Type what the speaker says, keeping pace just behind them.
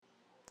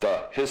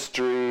The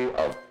history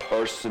of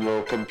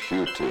personal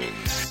computing.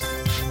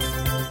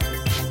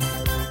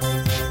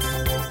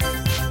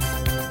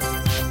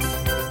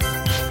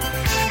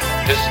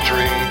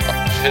 History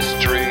of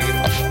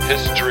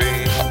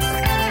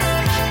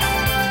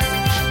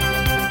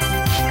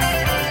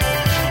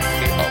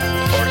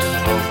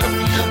personal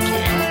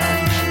computing.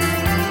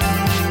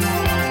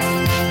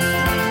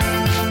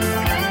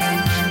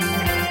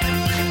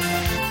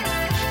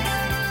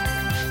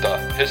 The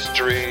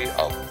history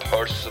of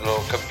personal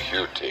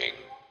computing.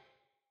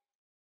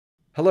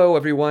 Hello,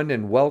 everyone,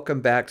 and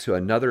welcome back to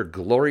another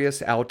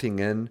glorious outing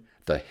in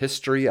the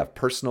history of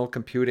personal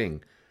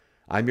computing.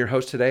 I'm your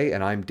host today,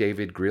 and I'm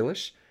David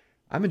Greelish.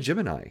 I'm a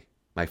Gemini.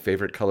 My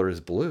favorite color is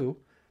blue,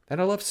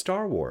 and I love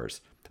Star Wars.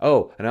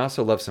 Oh, and I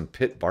also love some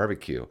pit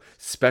barbecue,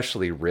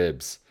 especially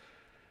ribs.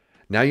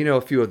 Now you know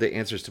a few of the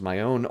answers to my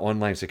own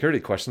online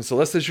security questions, so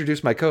let's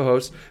introduce my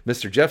co-host,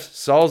 Mr. Jeff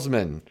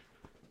Salzman.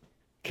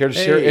 Care to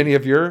share any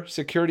of your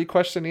security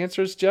question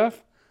answers,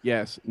 Jeff?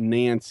 Yes,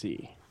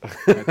 Nancy.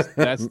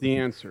 That's the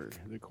answer.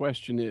 The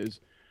question is,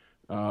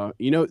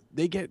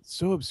 they get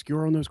so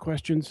obscure on those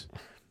questions.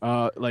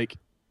 Nancy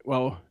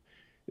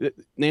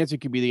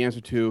could be the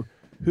answer to,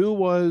 who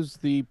was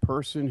the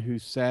person who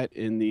sat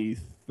in the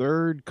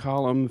third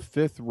column,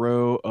 fifth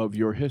row of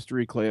your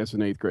history class in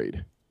 8th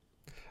grade?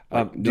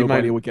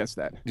 Nobody would guess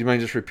that. Do you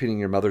mind just repeating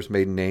your mother's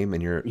maiden name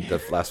and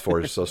the last four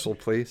of your social,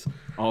 please?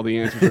 All the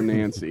answers are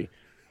Nancy.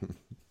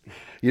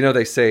 You know,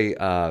 they say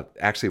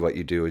actually what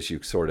you do is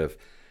you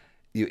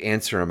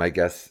answer them, I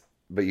guess,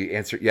 but you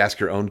ask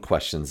your own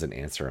questions and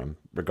answer them,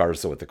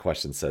 regardless of what the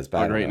question says.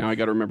 All right, now I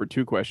got to remember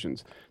two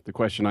questions: the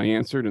question I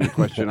answered and the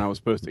question I was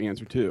supposed to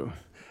answer too.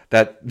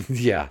 That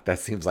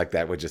seems like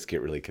that would just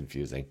get really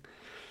confusing.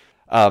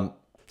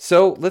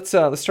 So let's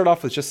start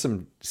off with just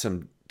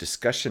some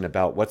discussion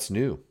about what's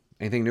new.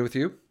 Anything new with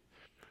you?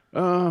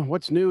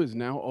 What's new is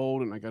now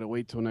old, and I got to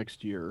wait till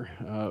next year.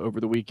 Over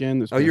the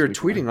weekend. You were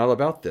tweeting all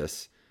about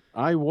this.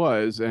 I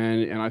was,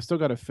 and I still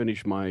got to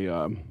finish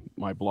my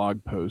my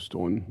blog post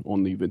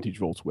on the Vintage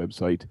Volts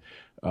website.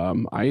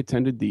 I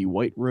attended the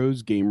White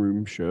Rose Game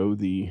Room show.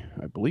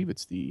 I believe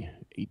it's the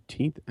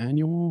 18th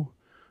annual.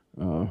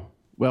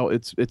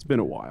 It's been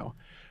a while.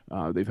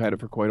 They've had it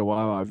for quite a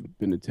while. I've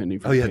been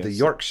attending for the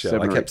York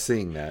show. I kept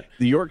seeing that.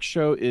 The York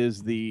show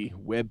is the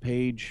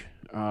webpage,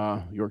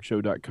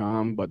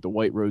 yorkshow.com, but the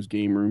White Rose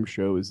Game Room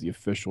show is the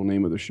official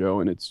name of the show,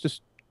 and it's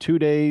just 2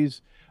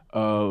 days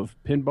of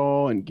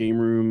pinball and game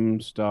room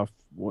stuff.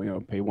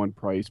 Pay one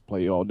price,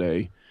 play all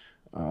day,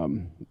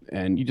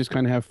 and you just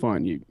kind of have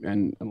fun.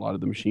 And a lot of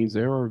the machines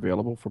there are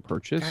available for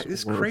purchase. God,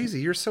 it's crazy.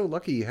 You're so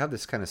lucky you have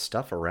this kind of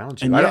stuff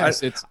around you. And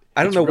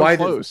I don't know why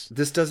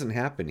this doesn't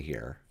happen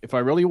here. If I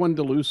really wanted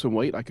to lose some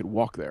weight, I could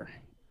walk there.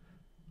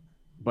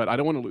 But I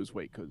don't want to lose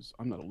weight because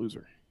I'm not a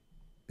loser.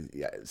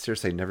 Yeah,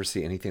 seriously, I never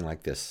see anything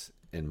like this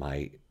in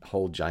my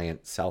whole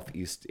giant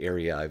southeast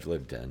area I've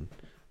lived in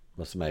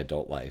most of my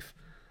adult life.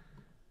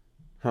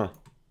 Huh.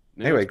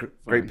 No, anyway,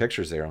 great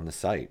pictures there on the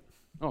site.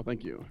 Oh,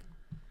 thank you.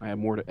 I have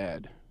more to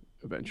add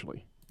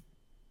eventually.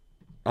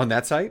 On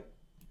that site?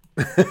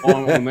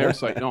 on their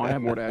site. No, I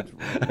have more to add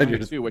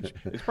too, which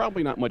is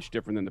probably not much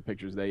different than the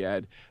pictures they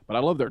add. But I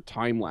love their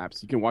time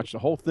lapse. You can watch the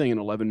whole thing in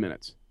 11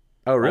 minutes.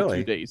 Oh, really?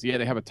 2 days. Yeah,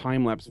 they have a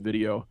time lapse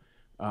video.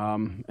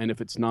 And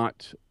if it's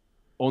not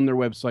on their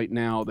website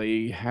now,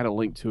 they had a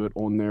link to it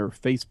on their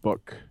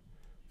Facebook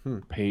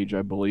page,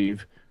 I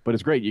believe. But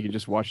it's great. You can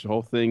just watch the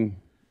whole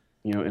thing.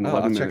 In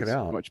 11 minutes. Check it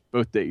out. Watch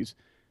both days.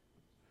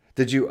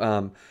 Did you?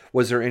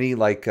 Was there any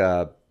like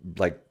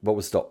what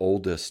was the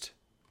oldest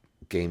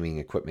gaming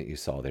equipment you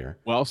saw there?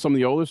 Well, some of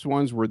the oldest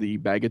ones were the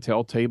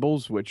Bagatelle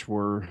tables, which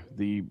were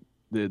the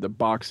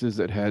boxes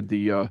that had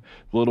the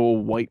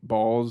little white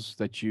balls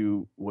that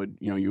you would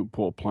you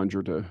pull a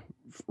plunger to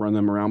run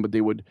them around, but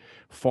they would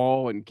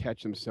fall and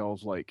catch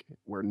themselves like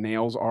where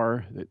nails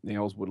are. That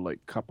nails would like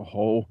cup a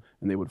hole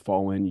and they would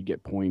fall in. You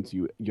get points.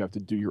 You have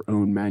to do your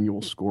own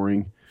manual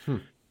scoring.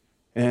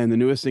 And the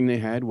newest thing they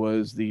had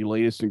was the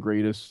latest and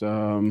greatest,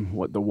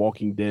 the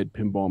Walking Dead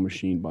pinball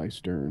machine by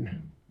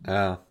Stern.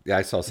 Yeah,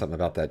 I saw something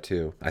about that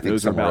too. I think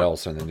somewhere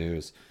else in the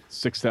news.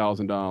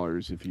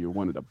 $6,000 if you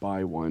wanted to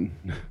buy one.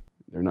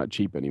 They're not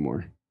cheap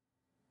anymore.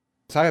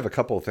 So I have a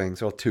couple of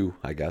things. Well, two,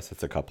 I guess.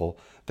 It's a couple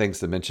things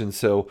to mention.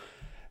 So,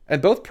 and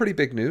both pretty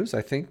big news,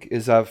 I think,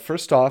 is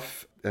first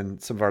off,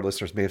 and some of our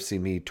listeners may have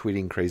seen me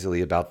tweeting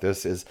crazily about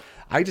this, is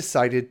I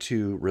decided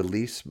to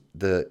release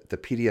the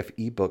PDF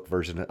ebook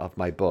version of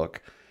my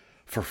book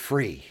for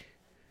free.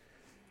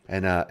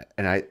 And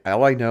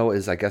all I know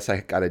is I guess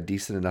I got a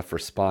decent enough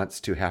response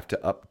to have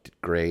to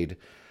upgrade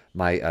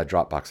my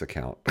Dropbox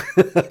account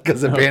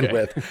because of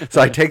bandwidth.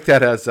 So I take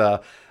that as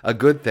a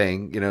good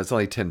thing. It's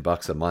only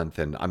 $10 a month,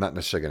 and I'm not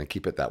necessarily going to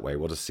keep it that way.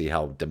 We'll just see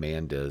how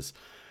demand is.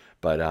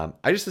 But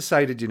I just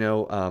decided,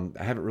 I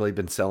haven't really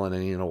been selling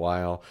any in a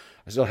while.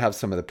 I still have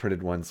some of the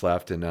printed ones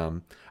left, and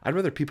I'd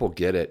rather people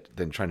get it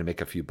than trying to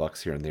make a few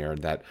bucks here and there.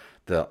 And that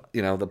the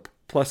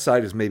plus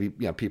side is maybe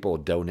people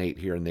donate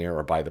here and there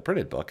or buy the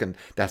printed book, and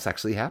that's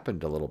actually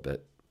happened a little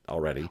bit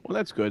already. Well,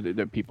 that's good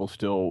that people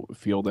still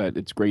feel that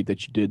it's great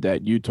that you did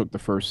that. You took the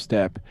first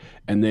step,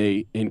 and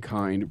they, in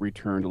kind,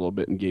 returned a little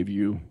bit and gave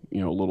you, a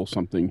little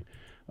something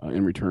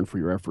in return for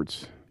your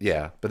efforts.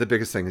 Yeah, but the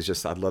biggest thing is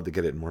just I'd love to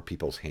get it in more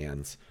people's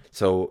hands.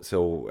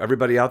 So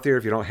everybody out there,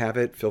 if you don't have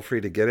it, feel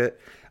free to get it.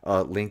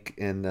 Link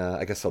in,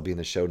 I guess I'll be in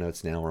the show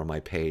notes now or on my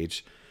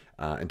page,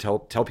 and tell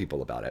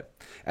people about it.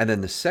 And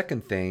then the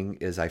second thing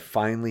is I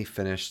finally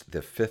finished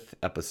the 5th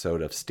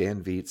episode of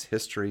Stan Veit's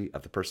History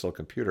of the Personal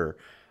Computer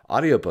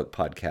audiobook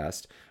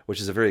podcast, which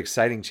is a very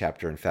exciting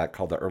chapter, in fact,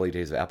 called The Early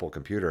Days of Apple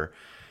Computer.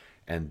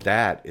 And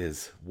that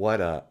is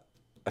what a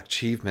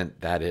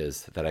achievement that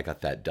is that I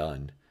got that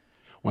done.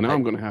 Well, now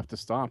I'm going to have to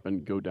stop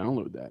and go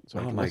download that. So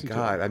I Oh can my listen to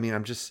God. it. I mean,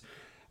 I'm just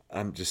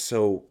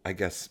so, I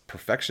guess,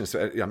 perfectionist.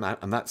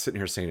 I'm not sitting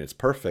here saying it's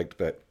perfect,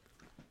 but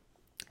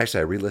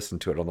actually I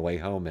re-listened to it on the way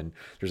home, and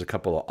there's a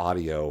couple of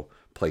audio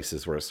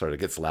places where it sort of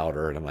gets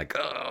louder, and I'm like,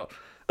 oh,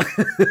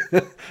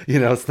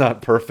 it's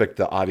not perfect,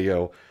 the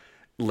audio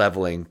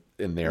leveling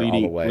in there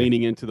all the way.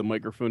 Leaning into the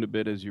microphone a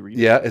bit as you read.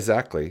 Yeah,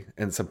 exactly.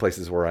 And some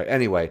places where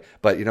anyway,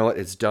 but you know what?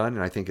 It's done,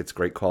 and I think it's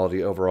great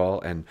quality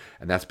overall. And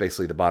that's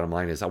basically the bottom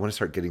line is I want to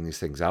start getting these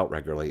things out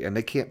regularly, and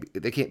they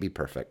can't be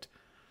perfect.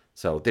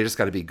 So they just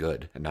got to be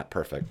good and not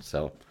perfect.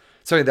 So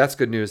anyway, that's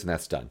good news, and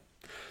that's done.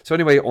 So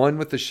anyway, on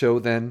with the show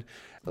then.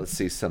 Let's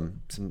see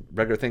some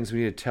regular things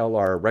we need to tell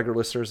our regular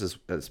listeners,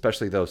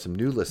 especially though some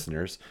new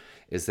listeners,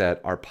 is that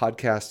our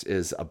podcast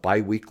is a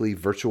bi-weekly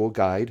virtual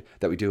guide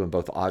that we do in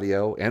both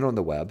audio and on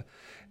the web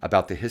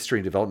about the history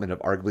and development of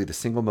arguably the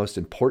single most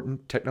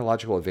important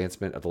technological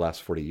advancement of the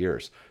last 40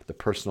 years, the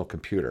personal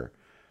computer.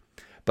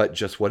 But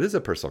just what is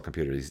a personal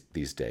computer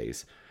these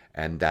days?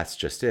 And that's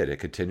just it. It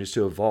continues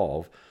to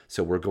evolve.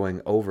 So we're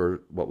going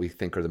over what we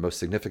think are the most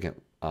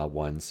significant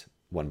ones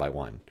one by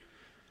one.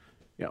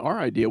 Yeah, our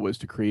idea was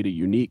to create a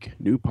unique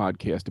new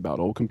podcast about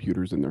old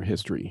computers and their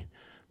history.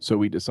 So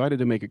we decided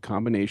to make a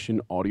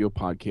combination audio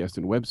podcast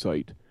and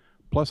website,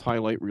 plus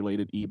highlight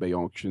related eBay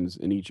auctions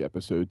in each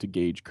episode to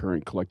gauge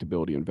current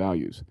collectability and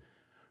values.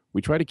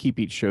 We try to keep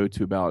each show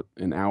to about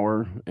an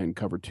hour and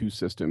cover 2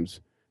 systems,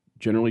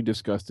 generally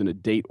discussed in a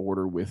date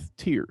order with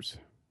tiers.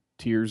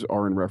 Tiers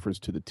are in reference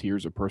to the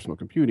tiers of personal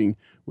computing,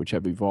 which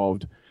have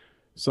evolved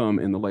some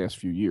in the last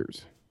few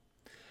years.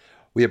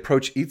 We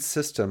approach each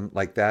system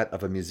like that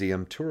of a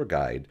museum tour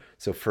guide.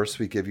 So first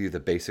we give you the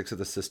basics of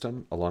the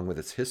system along with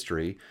its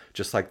history,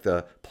 just like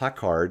the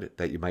placard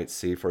that you might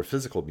see for a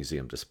physical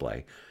museum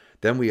display.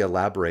 Then we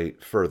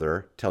elaborate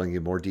further, telling you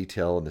more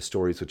detail on the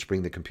stories which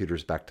bring the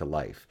computers back to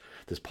life.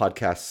 This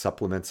podcast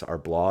supplements our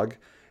blog,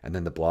 and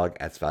then the blog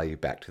adds value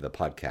back to the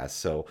podcast.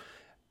 So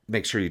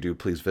make sure you do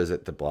please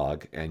visit the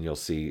blog, and you'll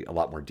see a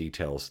lot more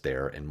details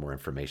there and more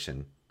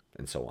information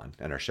and so on,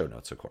 and our show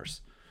notes, of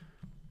course.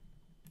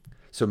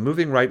 So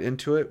moving right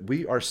into it,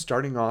 we are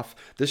starting off.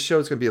 This show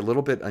is going to be a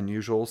little bit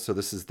unusual. So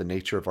this is the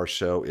nature of our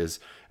show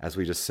is, as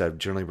we just said,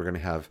 generally we're going to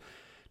have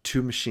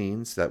 2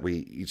 machines that we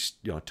each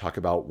talk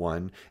about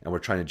one, and we're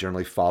trying to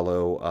generally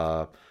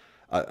follow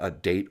a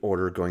date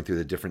order going through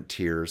the different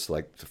tiers,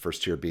 like the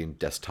first tier being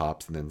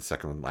desktops and then the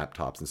second one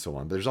laptops and so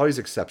on. But there's always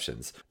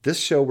exceptions. This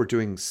show we're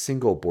doing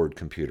single board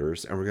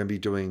computers, and we're going to be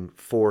doing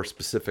 4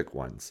 specific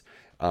ones.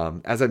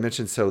 As I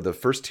mentioned, so the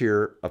first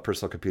tier of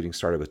personal computing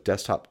started with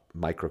desktop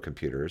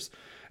microcomputers,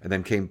 and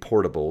then came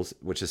portables,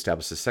 which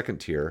established the second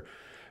tier.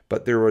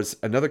 But there was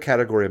another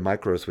category of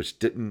micros which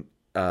didn't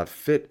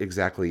fit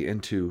exactly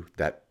into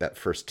that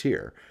first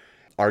tier.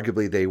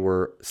 Arguably, they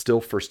were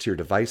still first tier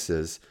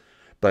devices,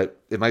 but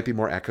it might be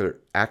more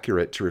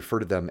accurate to refer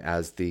to them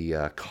as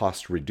the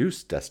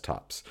cost-reduced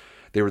desktops.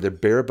 They were the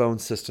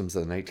bare-bones systems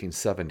of the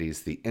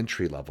 1970s, the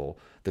entry-level,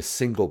 the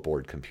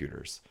single-board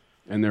computers.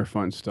 And they're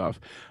fun stuff.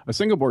 A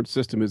single board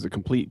system is a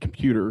complete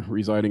computer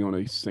residing on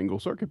a single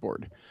circuit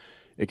board.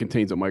 It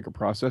contains a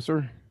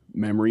microprocessor,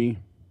 memory,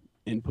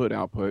 input,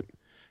 output,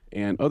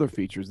 and other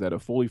features that a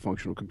fully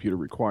functional computer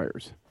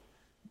requires.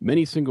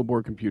 Many single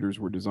board computers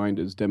were designed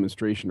as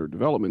demonstration or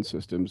development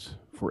systems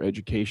for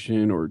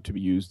education or to be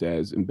used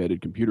as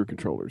embedded computer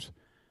controllers.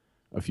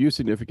 A few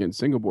significant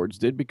single boards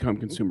did become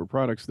consumer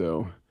products,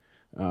 though,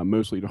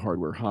 mostly to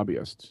hardware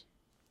hobbyists.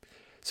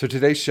 So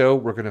today's show,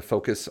 we're going to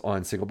focus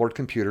on single board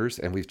computers,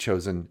 and we've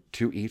chosen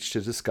 2 each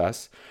to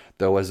discuss,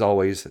 though as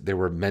always, there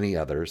were many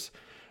others.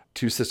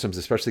 2 systems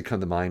especially come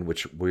to mind,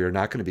 which we are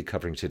not going to be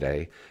covering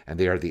today, and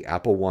they are the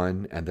Apple I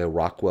and the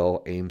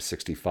Rockwell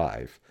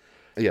AIM-65.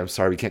 Yeah, I'm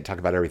sorry, we can't talk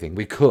about everything.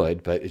 We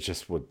could, but it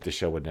just would, the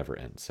show would never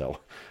end. So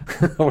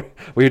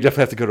we would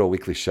definitely have to go to a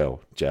weekly show,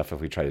 Jeff, if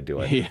we try to do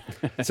it. Yeah.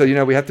 So,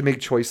 we have to make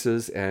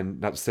choices,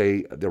 and not to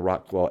say the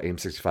Rockwell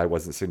AIM-65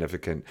 wasn't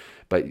significant,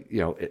 but,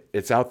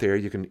 it's out there.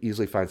 You can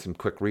easily find some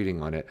quick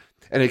reading on it.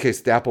 In any case,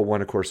 the Apple I,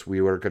 of course,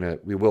 we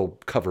will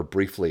cover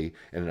briefly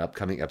in an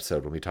upcoming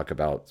episode when we talk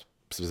about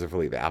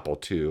specifically the Apple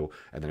II,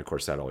 and then, of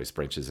course, that always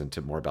branches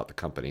into more about the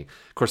company.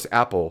 Of course,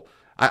 Apple...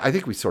 I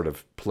think we sort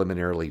of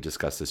preliminarily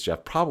discussed this,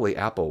 Jeff. Probably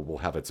Apple will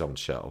have its own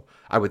show.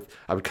 I would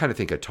kind of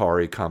think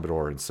Atari,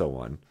 Commodore, and so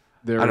on.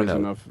 There's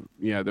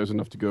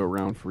enough to go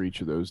around for each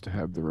of those to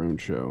have their own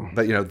show.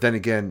 But then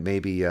again,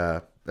 maybe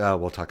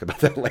We'll talk about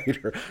that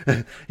later.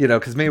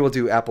 Because maybe we'll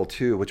do Apple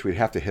II, which we'd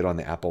have to hit on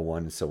the Apple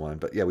One and so on.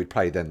 But yeah, we'd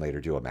probably then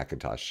later do a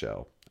Macintosh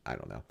show. I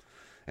don't know.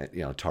 And,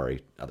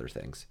 Atari, other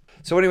things.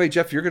 So anyway,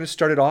 Jeff, you're going to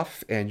start it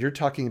off, and you're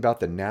talking about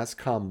the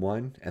Nascom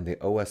One and the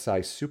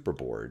OSI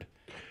Superboard.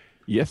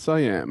 Yes, I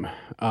am.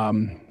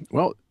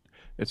 Well,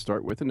 let's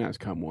start with the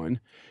Nascom One.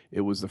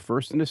 It was the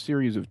first in a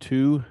series of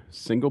two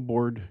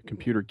single-board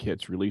computer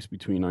kits released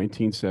between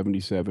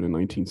 1977 and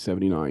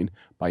 1979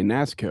 by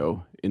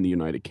Nasco in the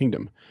United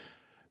Kingdom.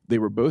 They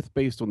were both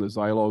based on the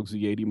Zilog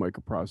Z80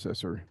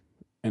 microprocessor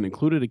and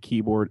included a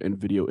keyboard and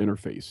video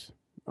interface,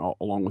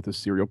 along with a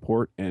serial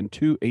port and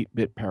two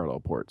 8-bit parallel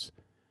ports.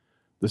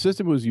 The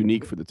system was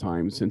unique for the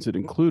time since it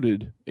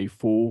included a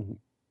full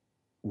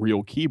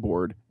real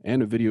keyboard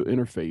and a video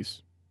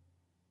interface,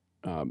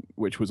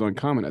 which was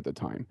uncommon at the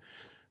time.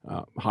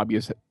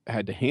 Hobbyists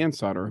had to hand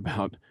solder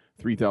about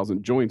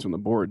 3,000 joints on the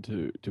board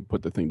to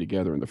put the thing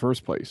together in the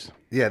first place.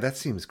 Yeah, that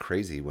seems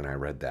crazy when I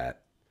read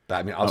that. But,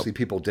 I mean, obviously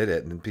people did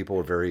it, and people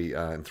were very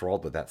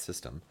enthralled with that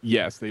system.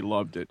 Yes, they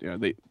loved it.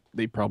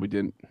 They probably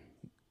didn't,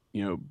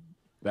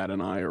 bat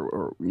an eye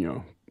or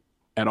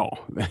at all.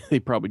 They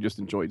probably just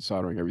enjoyed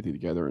soldering everything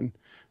together, and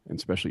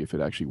especially if it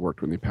actually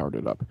worked when they powered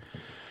it up.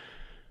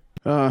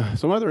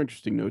 Some other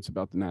interesting notes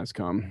about the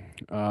Nascom.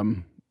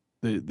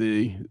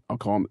 I'll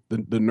call them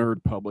the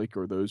nerd public,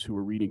 or those who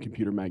were reading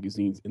computer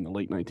magazines in the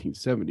late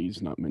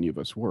 1970s, not many of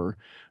us were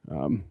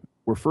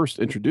first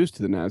introduced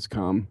to the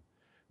Nascom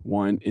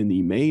One in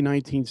the May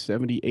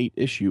 1978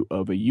 issue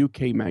of a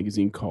UK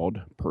magazine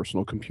called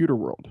Personal Computer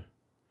World.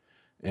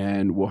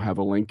 And we'll have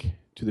a link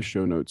to the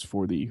show notes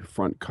for the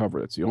front cover.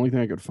 That's the only thing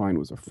I could find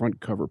was a front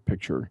cover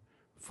picture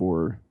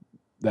for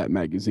that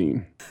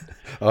magazine.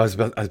 Oh, I was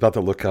about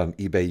to look on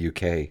eBay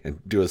UK and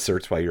do a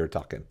search while you were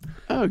talking.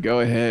 Oh, go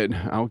ahead.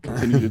 I'll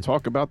continue to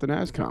talk about the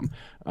Nascom,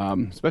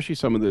 especially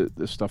some of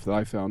the stuff that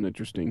I found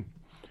interesting.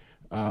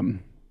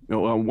 One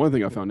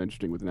thing I found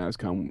interesting with the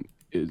Nascom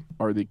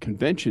are the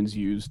conventions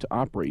used to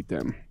operate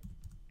them.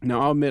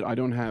 Now, I'll admit I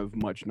don't have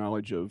much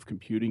knowledge of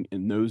computing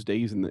in those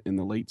days in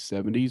the late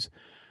 70s,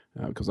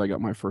 because I got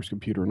my first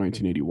computer in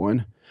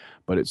 1981,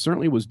 but it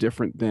certainly was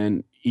different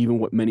than even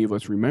what many of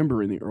us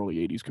remember in the early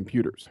 80s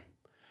computers.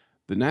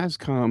 The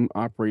Nascom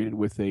operated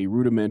with a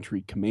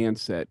rudimentary command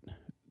set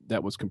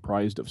that was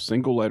comprised of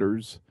single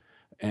letters,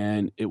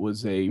 and it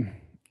was a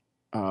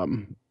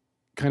kind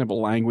of a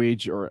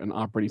language or an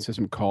operating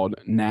system called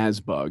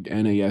NASBUG,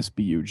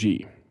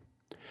 N-A-S-B-U-G.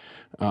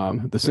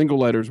 The single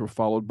letters were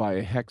followed by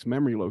a hex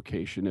memory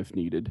location if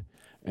needed,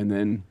 and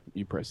then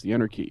you press the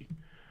enter key.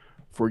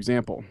 For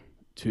example,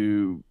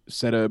 to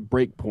set a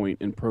breakpoint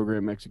in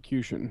program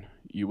execution,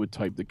 you would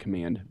type the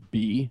command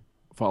B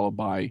followed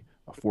by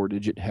a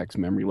 4-digit hex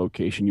memory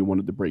location you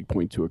wanted the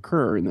breakpoint to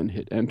occur, and then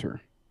hit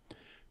enter.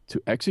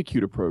 To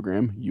execute a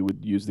program, you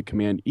would use the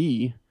command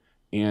E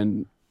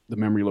and the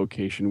memory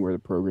location where the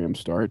program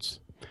starts.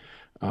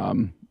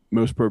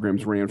 Most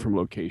programs ran from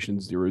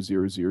location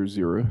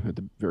 0000 at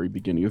the very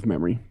beginning of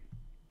memory.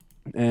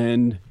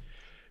 And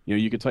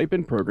you could type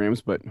in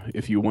programs, but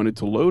if you wanted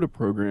to load a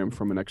program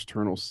from an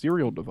external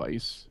serial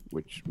device,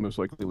 which most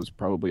likely was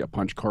probably a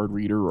punch card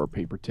reader or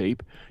paper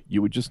tape,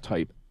 you would just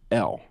type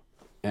L,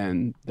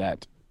 and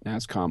that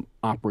Nascom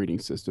operating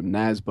system,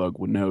 NASBUG,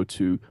 would know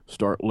to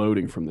start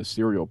loading from the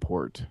serial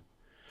port.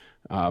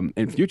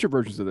 And future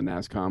versions of the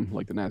Nascom,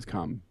 like the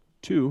Nascom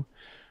 2,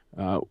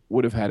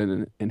 would have had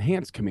an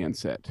enhanced command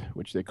set,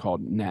 which they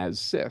called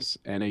NASSYS,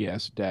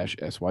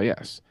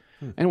 N-A-S-S-Y-S,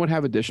 and would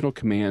have additional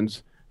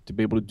commands to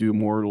be able to do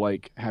more,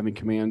 like having a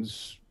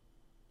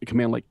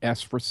command like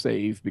S for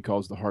save,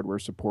 because the hardware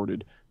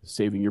supported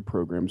saving your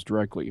programs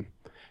directly.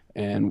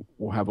 And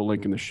we'll have a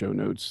link in the show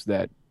notes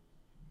that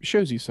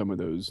shows you some of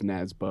those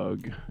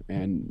NASBUG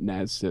and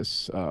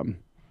NASSYS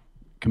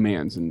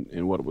commands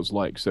and what it was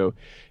like. So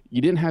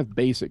you didn't have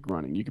BASIC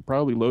running. You could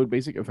probably load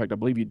BASIC. In fact, I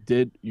believe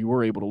you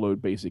were able to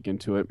load BASIC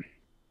into it.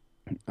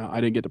 I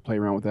didn't get to play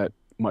around with that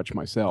much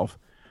myself,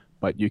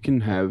 but you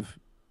can have,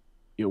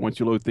 once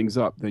you load things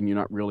up, then you're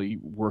not really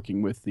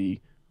working with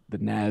the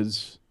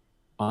NAS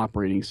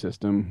operating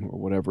system, or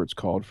whatever it's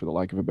called for the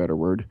lack of a better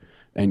word,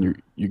 and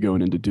you're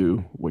going in to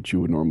do what you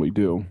would normally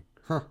do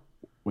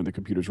when the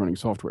computer's running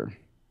software.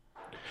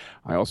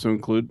 I also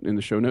include in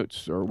the show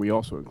notes, or we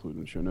also include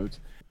in the show notes,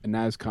 a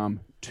Nascom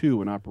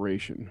 2 in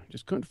operation.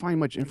 Just couldn't find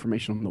much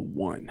information on the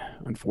 1,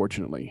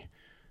 unfortunately.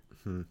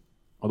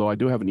 Although I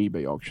do have an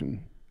eBay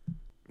auction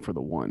for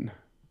the 1.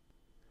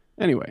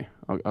 Anyway,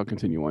 I'll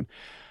continue on.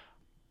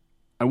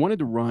 I wanted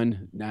to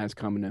run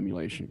Nascom in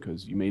emulation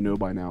because you may know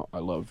by now I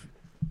love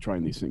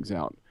trying these things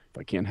out. If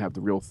I can't have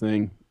the real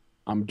thing,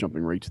 I'm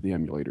jumping right to the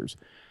emulators.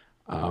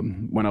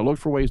 When I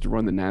looked for ways to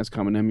run the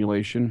Nascom in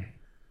emulation,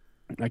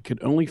 I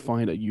could only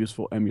find a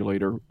useful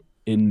emulator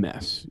in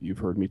MES. You've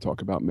heard me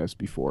talk about MES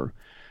before.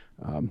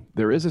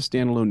 There is a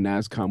standalone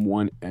Nascom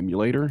 1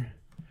 emulator,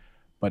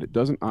 but it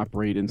doesn't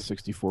operate in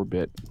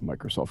 64-bit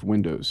Microsoft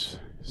Windows.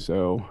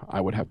 So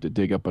I would have to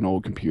dig up an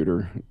old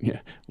computer,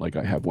 like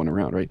I have one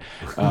around, right?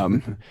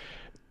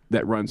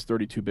 that runs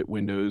 32-bit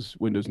Windows.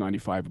 Windows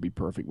 95 would be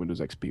perfect. Windows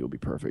XP would be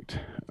perfect,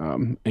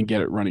 and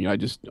get it running. I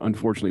just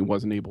unfortunately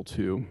wasn't able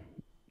to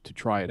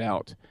try it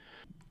out.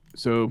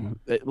 So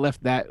it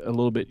left that a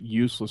little bit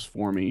useless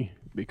for me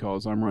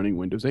because I'm running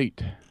Windows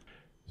 8.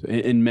 So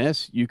in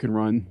MES, you can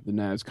run the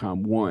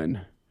Nascom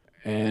 1,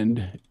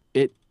 and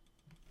it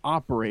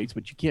operates,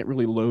 but you can't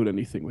really load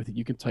anything with it.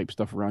 You can type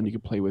stuff around. You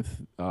can play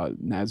with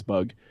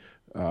NASBug.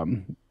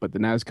 But the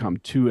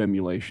Nascom 2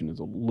 emulation is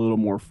a little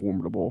more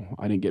formidable.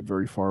 I didn't get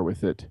very far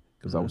with it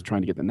because I was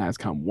trying to get the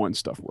Nascom 1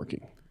 stuff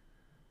working.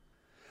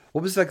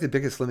 What was like the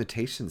biggest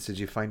limitations did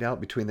you find out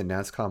between the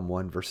Nascom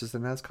 1 versus the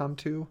Nascom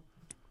 2?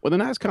 Well, the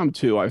Nascom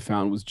 2 I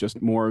found was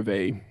just more of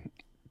a,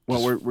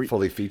 well, we're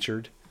fully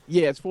featured.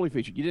 Yeah, it's fully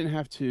featured. You didn't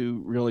have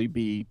to really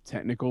be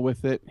technical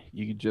with it.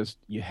 You could just,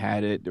 you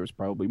had it. There was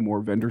probably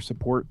more vendor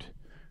support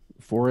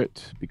for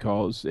it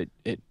because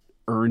it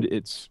earned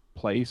its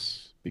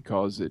place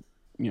because it,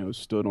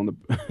 stood on the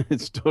it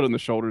stood on the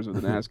shoulders of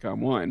the Nascom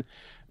 1.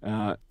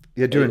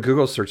 Yeah, doing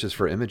Google searches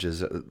for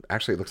images,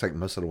 actually it looks like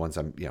most of the ones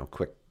I'm,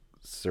 quick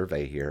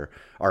survey here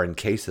are in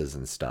cases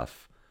and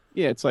stuff.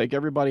 Yeah, it's like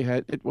everybody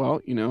had it.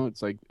 Well,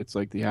 it's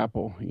like the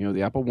Apple.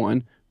 The Apple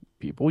 1,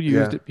 people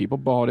used it, people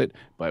bought it,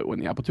 but when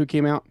the Apple 2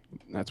 came out,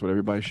 that's what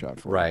everybody shot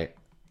for. Right.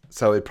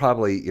 So it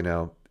probably,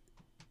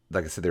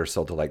 like I said, they were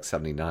sold to like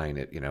 79.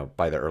 It,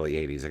 by the early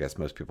 80s, I guess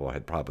most people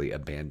had probably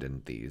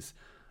abandoned these,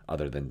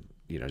 other than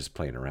just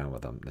playing around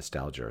with them,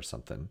 nostalgia or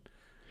something.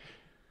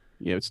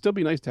 Yeah, it'd still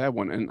be nice to have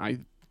one,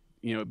 and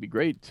it'd be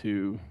great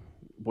to.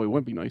 Boy, it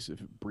wouldn't be nice if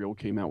Brill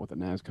came out with a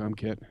Nascom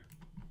kit.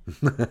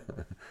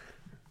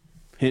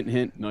 Hint,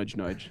 hint, nudge,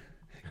 nudge.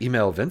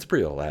 Email Vince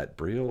Brill at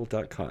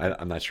brill.com.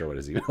 I'm not sure what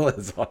his email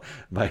is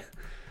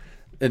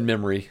in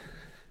memory.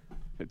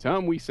 Tell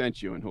him we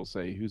sent you, and he'll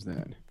say, "Who's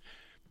that?"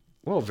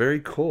 Well, very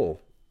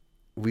cool.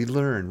 We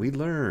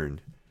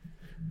learn.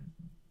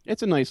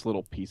 It's a nice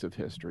little piece of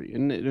history,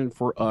 and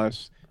for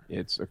us,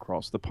 it's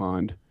across the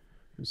pond,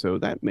 so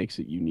that makes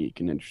it unique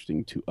and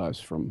interesting to us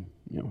from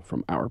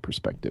our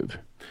perspective.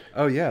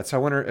 Oh yeah, so I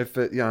wonder if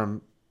it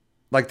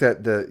like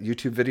the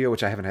YouTube video,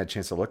 which I haven't had a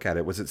chance to look at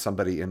it, was it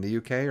somebody in the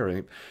UK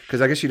or because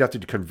I guess you'd have to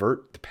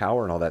convert the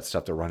power and all that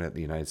stuff to run it in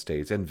the United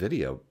States and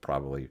video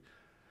probably.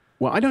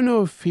 Well, I don't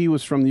know if he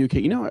was from the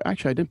UK.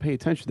 Actually, I didn't pay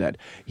attention to that.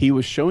 He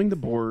was showing the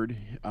board.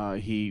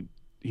 He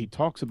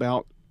talks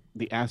about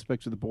the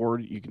aspects of the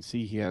board. You can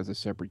see he has a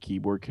separate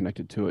keyboard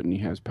connected to it, and he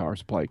has power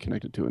supply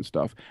connected to it and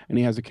stuff. And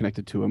he has it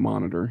connected to a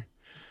monitor.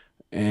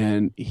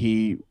 And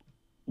he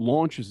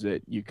launches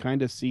it. You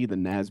kind of see the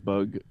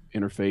NASBug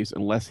interface,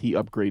 unless he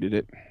upgraded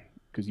it,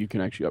 because you can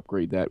actually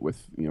upgrade that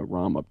with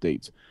ROM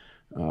updates.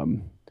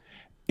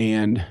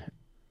 And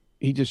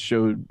he just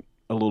showed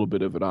a little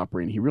bit of it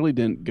operating. He really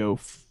didn't go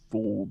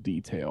full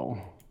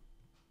detail.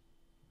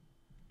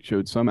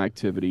 Showed some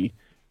activity,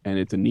 and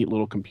it's a neat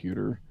little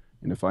computer.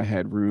 And if I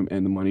had room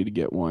and the money to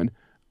get one,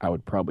 I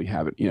would probably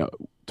have it.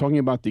 Talking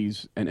about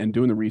these and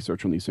doing the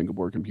research on these single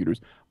board computers,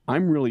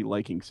 I'm really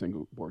liking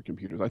single board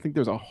computers. I think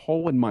there's a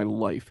hole in my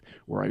life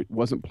where I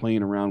wasn't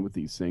playing around with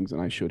these things,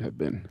 and I should have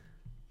been.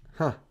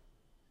 Huh.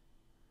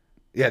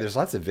 Yeah, there's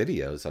lots of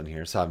videos on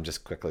here, so I'm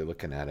just quickly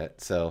looking at it.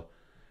 So,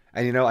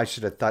 and I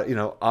should have thought,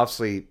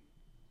 obviously,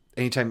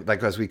 anytime,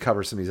 like as we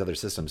cover some of these other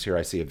systems here,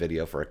 I see a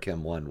video for a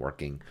KIM-1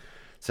 working.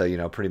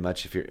 So, pretty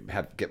much if you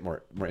get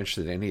more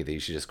interested in any of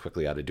these, you just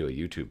quickly ought to do a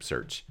YouTube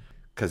search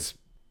because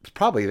it's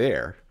probably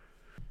there.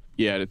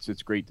 Yeah,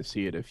 it's great to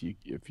see it if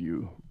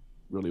you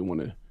really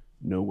want to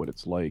know what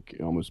it's like,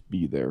 almost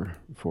be there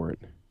for it.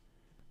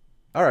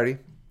 Alrighty.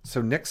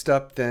 So next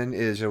up then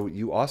is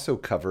you also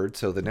covered.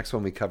 So the next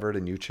one we covered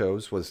and you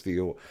chose was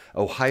the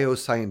Ohio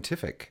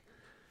Scientific.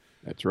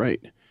 That's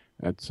right.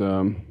 That's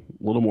a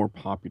little more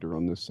popular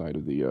on this side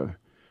of the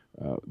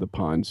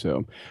pond.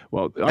 So,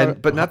 well,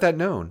 but not that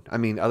known. I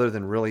mean, other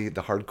than really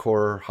the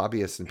hardcore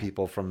hobbyists and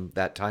people from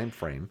that time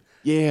frame.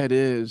 Yeah, it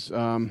is.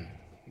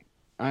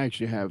 I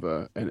actually have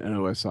an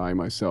OSI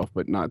myself,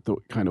 but not the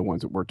kind of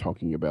ones that we're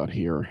talking about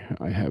here.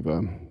 I have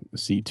a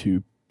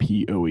C2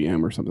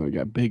 POEM or something like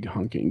that, big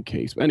hunking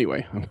case. But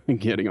anyway, I'm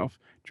getting off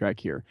track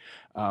here.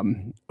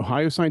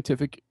 Ohio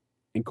Scientific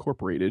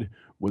Incorporated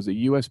was a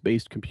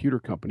U.S.-based computer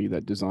company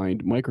that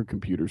designed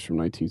microcomputers from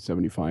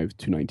 1975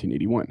 to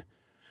 1981.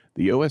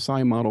 The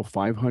OSI Model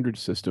 500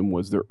 system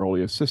was their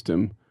earliest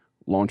system,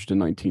 launched in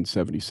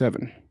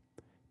 1977.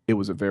 It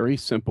was a very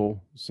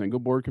simple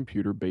single-board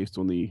computer based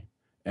on the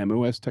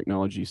MOS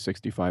Technology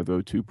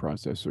 6502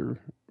 processor,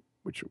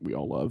 which we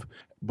all love,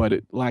 but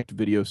it lacked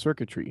video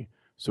circuitry,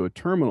 so a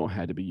terminal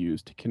had to be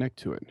used to connect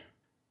to it.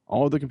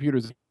 All of the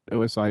computers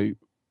OSI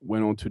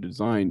went on to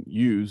design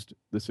used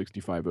the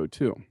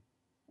 6502.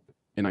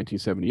 In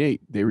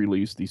 1978, they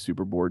released the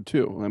Superboard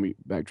 2. Let me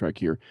backtrack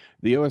here.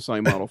 The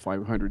OSI Model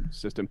 500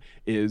 system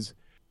is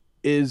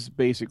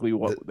basically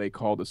what they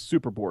call the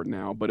Superboard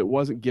now, but it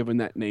wasn't given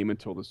that name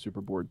until the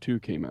Superboard 2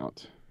 came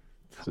out.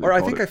 So or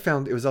I think I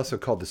found it was also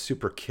called the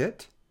Super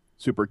Kit.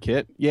 Super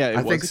Kit? Yeah,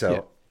 I think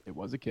so. It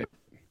was a kit.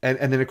 And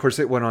then, of course,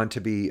 it went on to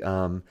be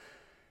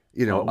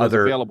You know, It was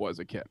available as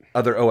a kit.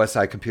 other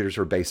OSI computers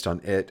were based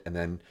on it, and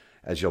then,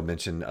 as you'll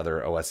mention,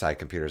 other OSI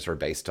computers are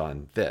based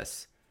on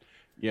this.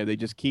 Yeah, they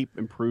just keep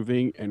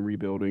improving and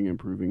rebuilding,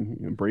 improving,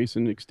 embrace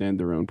and extend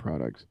their own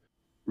products.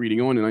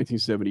 Reading on in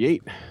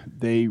 1978,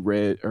 they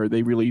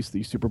released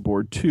the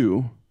Superboard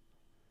 2,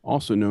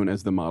 also known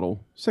as the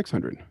Model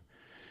 600.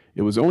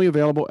 It was only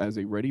available as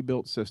a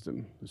ready-built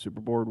system. The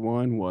Superboard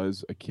 1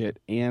 was a kit,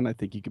 and I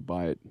think you could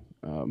buy it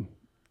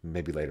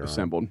Maybe later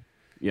assembled. on.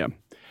 Yeah.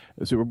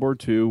 The Superboard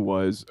 2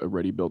 was a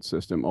ready-built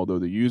system, although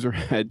the user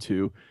had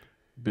to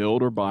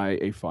build or buy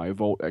a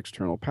 5-volt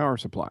external power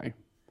supply.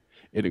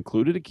 It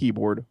included a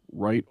keyboard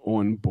right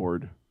on the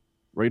board.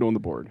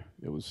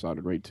 It was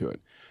soldered right to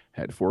it.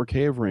 Had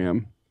 4K of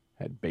RAM,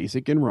 had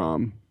BASIC and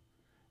ROM,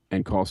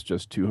 and cost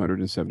just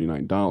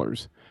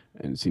 $279.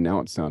 And see, now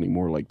it's sounding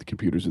more like the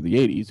computers of the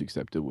 80s,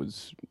 except it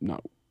was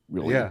not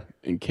really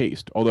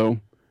encased. Although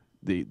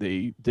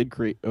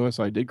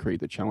OSI did create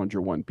the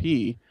Challenger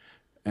 1P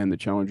and the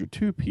Challenger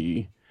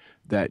 2P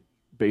that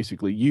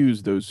basically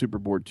used those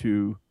Superboard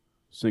 2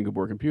 single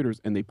board computers,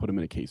 and they put them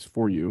in a case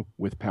for you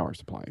with power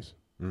supplies.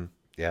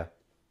 Yeah.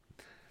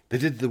 They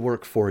did the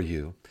work for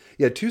you.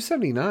 Yeah,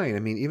 $279. I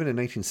mean, even in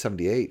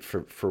 1978,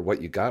 for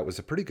what you got was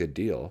a pretty good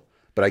deal.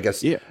 But I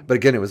guess, but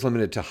again, it was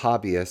limited to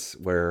hobbyists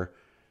where,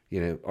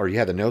 or you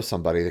had to know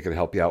somebody that could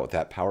help you out with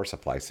that power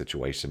supply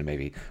situation, and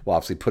maybe, well,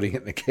 obviously putting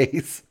it in the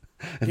case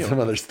and some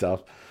other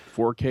stuff.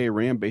 4K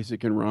RAM,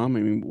 BASIC and ROM. I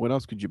mean, what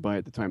else could you buy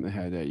at the time that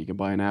had that? You can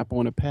buy an Apple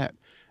and a Pet,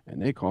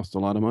 and they cost a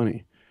lot of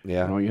money.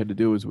 Yeah. And all you had to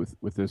do is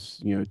with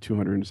this,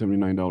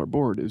 $279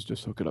 board is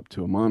just hook it up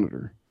to a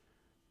monitor.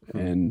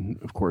 And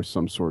of course,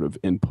 some sort of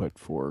input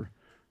for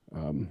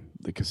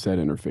the cassette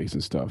interface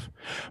and stuff.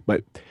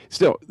 But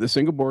still, the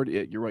single board,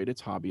 you're right,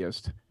 it's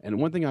hobbyist. And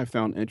one thing I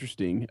found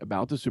interesting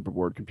about the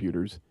Superboard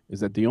computers is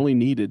that they only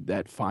needed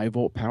that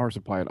 5-volt power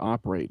supply to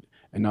operate,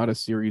 and not a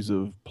series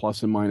of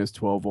plus and minus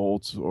 12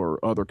 volts or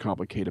other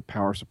complicated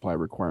power supply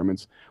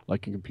requirements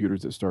like in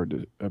computers that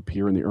started to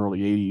appear in the early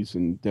 80s,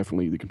 and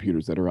definitely the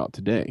computers that are out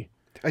today.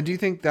 And do you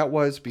think that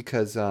was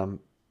because, I'm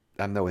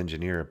no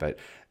engineer, but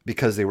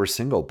because they were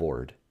single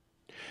board?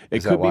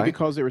 It could be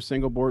because they were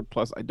single board.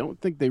 Plus, I don't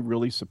think they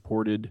really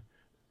supported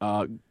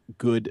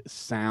good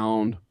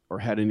sound or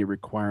had any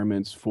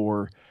requirements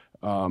for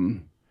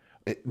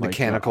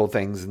mechanical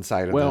things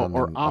inside of them.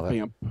 Or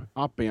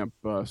op-amp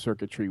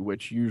circuitry,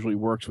 which usually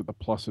works with the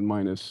plus and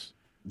minus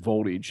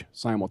voltage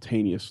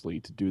simultaneously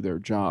to do their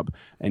job.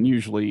 And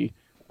usually,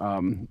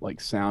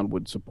 sound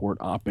would support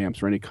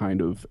op-amps, or any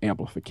kind of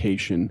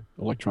amplification,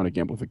 electronic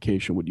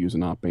amplification would use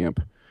an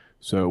op-amp.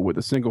 So with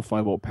a single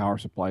 5-volt power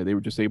supply, they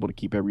were just able to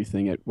keep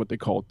everything at what they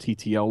call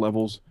TTL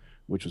levels,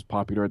 which was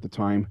popular at the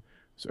time.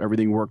 So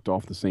everything worked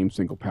off the same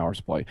single power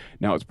supply.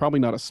 Now, it's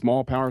probably not a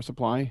small power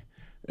supply.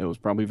 It was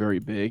probably very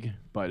big,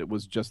 but it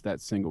was just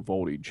that single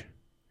voltage,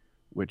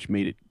 which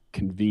made it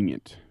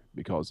convenient,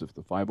 because if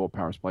the 5-volt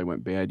power supply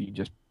went bad, you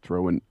just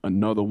throw in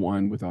another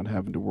one without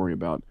having to worry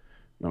about.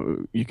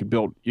 You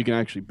can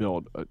actually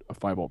build a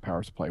 5-volt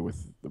power supply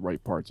with the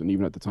right parts, and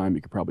even at the time,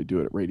 you could probably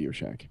do it at Radio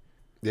Shack.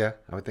 Yeah,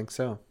 I would think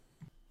so.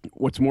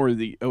 What's more,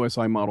 the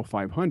OSI Model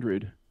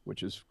 500,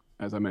 which is,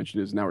 as I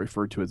mentioned, is now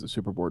referred to as the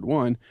Superboard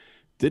 1,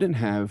 didn't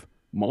have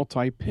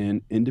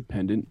multi-pin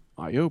independent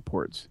I/O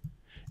ports.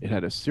 It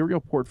had a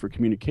serial port for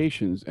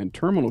communications and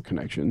terminal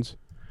connections,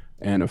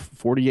 and a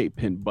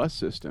 48-pin bus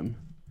system.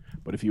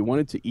 But if you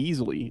wanted to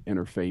easily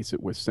interface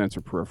it with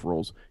sensor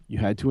peripherals, you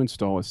had to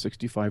install a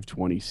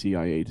 6520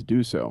 CIA to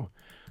do so.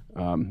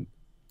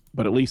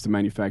 But at least the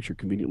manufacturer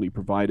conveniently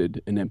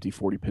provided an empty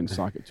 40-pin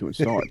socket to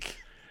install it.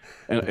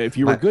 And if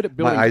you were good at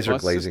building, my eyes are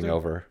glazing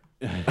over.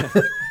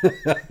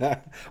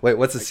 Wait,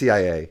 what's a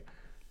CIA?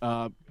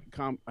 I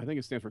think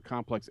it stands for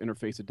Complex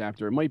Interface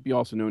Adapter. It might be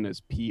also known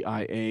as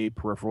PIA,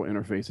 Peripheral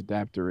Interface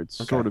Adapter. It's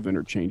sort of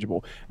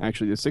interchangeable.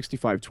 Actually, the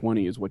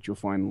 6520 is what you'll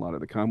find in a lot of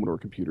the Commodore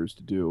computers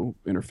to do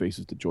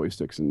interfaces to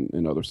joysticks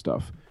and other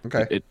stuff.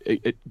 Okay.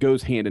 It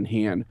goes hand in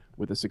hand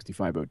with the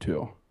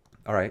 6502.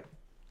 All right.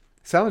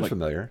 Sounds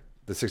familiar,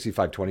 the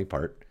 6520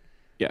 part.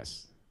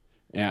 Yes.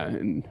 Yeah,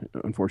 and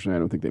unfortunately, I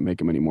don't think they make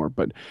them anymore.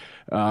 But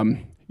I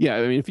mean,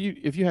 if you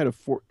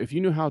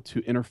knew how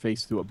to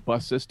interface through a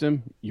bus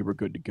system, you were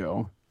good to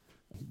go.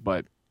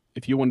 But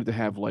if you wanted to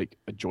have like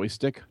a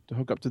joystick to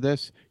hook up to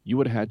this, you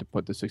would have had to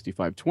put the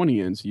 6520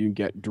 in, so you can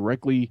get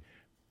directly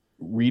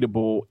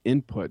readable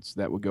inputs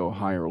that would go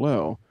high or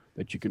low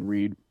that you can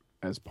read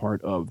as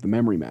part of the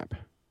memory map.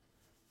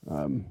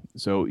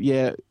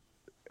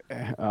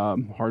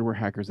 Hardware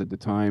hackers at the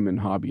time and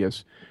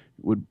hobbyists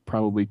would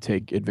probably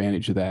take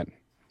advantage of that,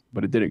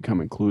 but it didn't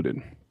come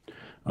included.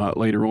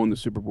 Later on, the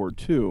Superboard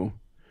 2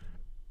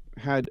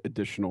 had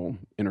additional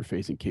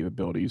interfacing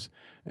capabilities,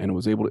 and it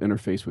was able to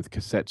interface with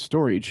cassette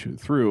storage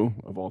through,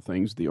 of all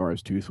things, the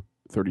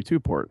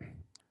RS-232 port.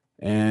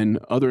 And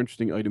other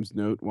interesting items to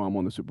note while I'm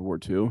on the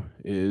Superboard 2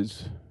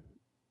 is,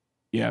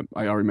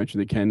 I already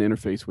mentioned they can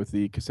interface with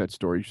the cassette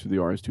storage through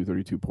the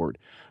RS-232 port.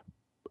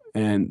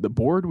 And the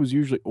board was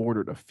usually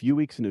ordered a few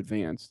weeks in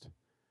advance,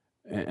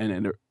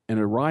 and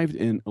arrived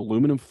in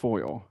aluminum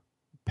foil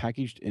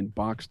packaged in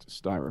boxed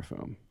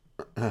styrofoam.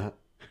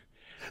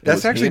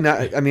 That's actually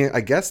not. I mean, I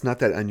guess not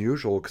that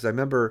unusual because I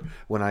remember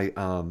when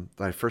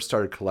I first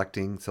started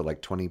collecting, so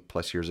like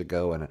 20+ years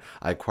ago, and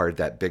I acquired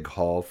that big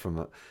haul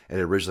from it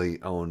originally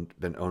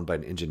been owned by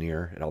an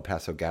engineer at El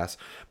Paso Gas,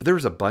 but there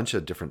was a bunch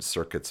of different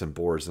circuits and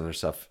boards and other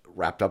stuff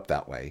wrapped up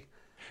that way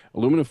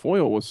Aluminum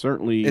foil was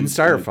certainly in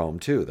styrofoam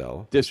too,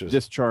 though.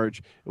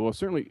 discharge. Well,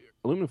 certainly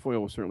aluminum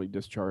foil will certainly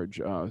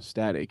discharge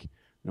static,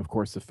 and of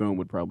course the foam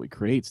would probably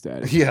create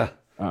static. Yeah.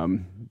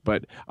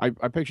 But I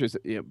picture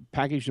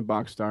packaged in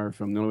box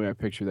styrofoam. The only way I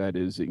picture that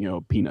is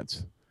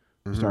peanuts,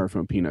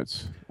 styrofoam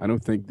peanuts. I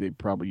don't think they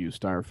probably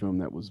used styrofoam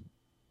that was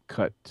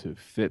cut to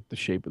fit the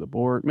shape of the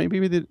board.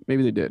 Maybe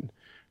they did.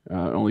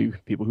 Only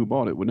people who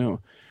bought it would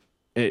know.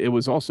 It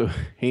was also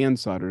hand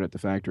soldered at the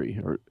factory,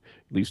 or at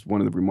least one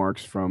of the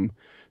remarks from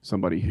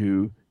somebody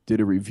who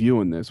did a review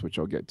on this, which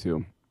I'll get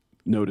to,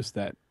 noticed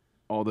that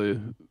all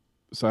the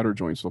solder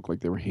joints look like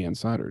they were hand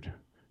soldered.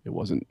 It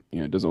wasn't,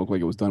 it doesn't look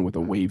like it was done with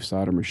a wave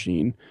solder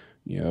machine,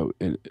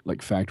 and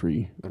like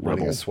factory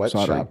running a soldering.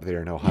 sweatshop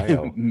there in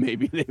Ohio.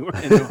 Maybe they were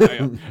in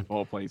Ohio, of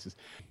all places.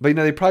 But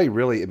they probably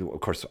really, I mean, of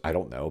course, I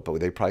don't know, but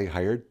they probably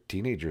hired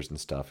teenagers and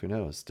stuff. Who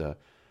knows?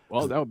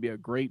 Well, that would be a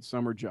great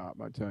summer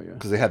job, I tell you.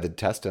 Because they had to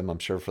test them, I'm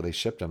sure, before they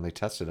shipped them. They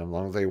tested them. As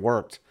long as they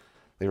worked,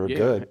 they were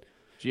good.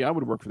 Gee, I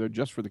would work for there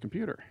just for the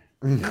computer.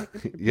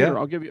 Yeah,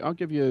 I'll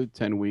give you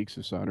 10 weeks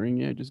of soldering.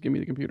 Yeah, just give me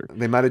the computer.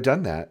 They might have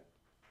done that.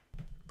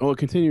 Well,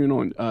 continuing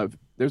on,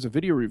 there's a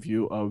video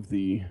review of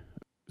the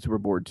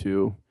Superboard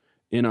 2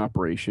 in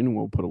operation.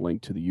 We'll put a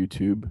link to the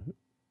YouTube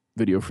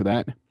video for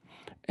that.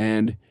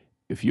 And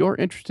if you're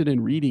interested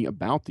in reading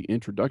about the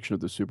introduction of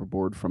the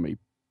Superboard from a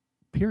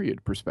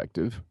period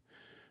perspective,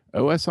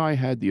 OSI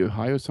had the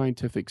Ohio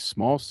Scientific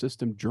Small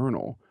System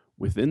Journal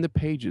within the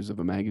pages of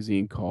a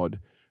magazine called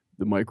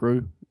the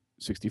Micro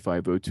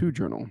 6502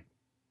 Journal.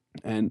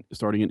 And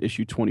starting in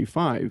issue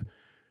 25,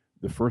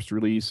 the first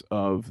release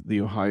of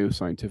the Ohio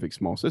Scientific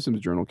Small Systems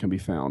Journal can be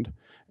found.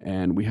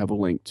 And we have a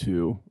link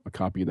to a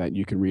copy of that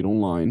you can read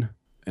online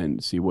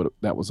and see what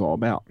that was all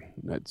about.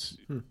 That's,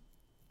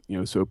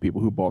 so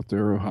people who bought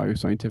their Ohio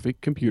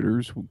Scientific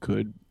computers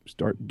could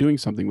start doing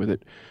something with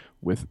it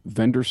with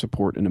vendor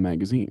support in a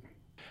magazine.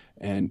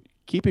 And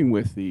keeping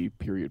with the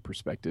period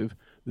perspective,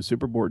 the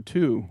Superboard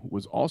 2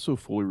 was also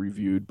fully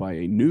reviewed by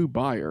a new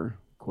buyer,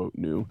 quote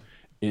new,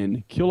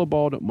 in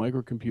Kilobaud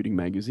Microcomputing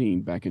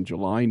magazine back in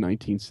July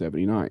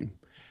 1979.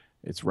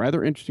 It's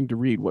rather interesting to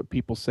read what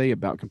people say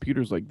about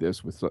computers like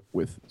this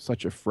with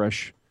such a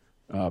fresh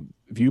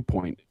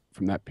viewpoint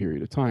from that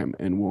period of time,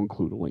 and we'll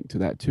include a link to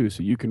that too,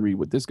 so you can read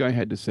what this guy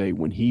had to say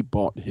when he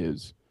bought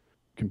his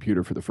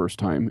computer for the first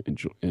time in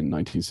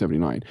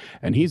 1979.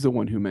 And he's the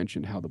one who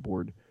mentioned how the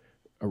board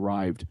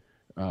arrived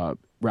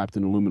wrapped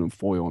in aluminum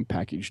foil and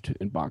packaged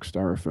in box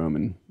styrofoam,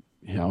 and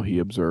how he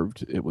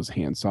observed it was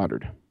hand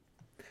soldered.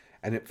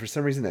 And for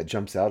some reason that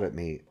jumps out at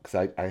me,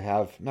 because I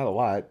have, not a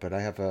lot, but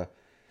I have 4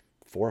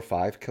 or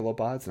 5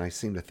 kilobauds, and I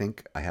seem to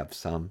think I have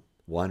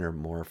one or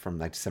more from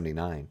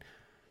 1979.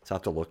 So I'll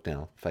have to look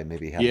now. If I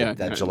maybe have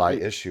that July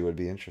issue, would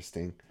be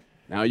interesting.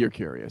 Now you're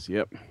curious.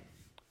 Yep.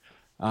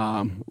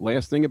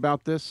 Last thing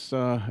about this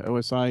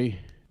OSI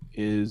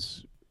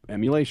is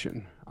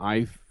emulation.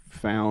 I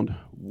found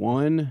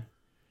one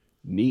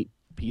neat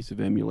piece of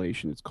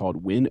emulation. It's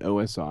called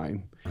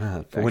WinOSI.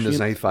 For Windows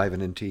 95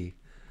 and NT.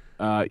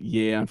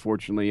 Yeah,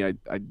 unfortunately, I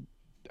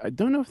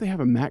don't know if they have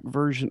a Mac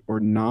version or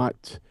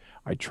not.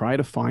 I try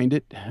to find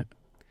it,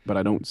 but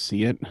I don't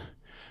see it.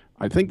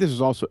 I think this is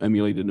also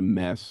emulated in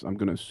MES. I'm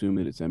going to assume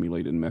that it's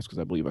emulated in MES because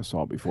I believe I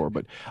saw it before.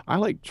 But I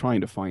like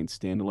trying to find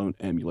standalone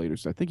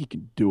emulators. I think you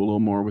can do a little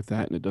more with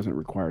that, and it doesn't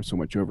require so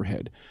much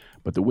overhead.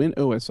 But the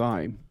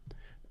WinOSI,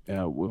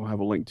 we'll have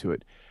a link to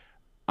it.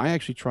 I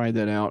actually tried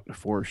that out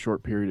for a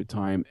short period of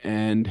time,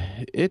 and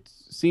it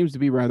seems to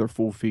be rather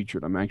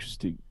full-featured. I'm anxious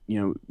to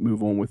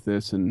move on with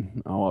this,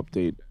 and I'll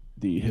update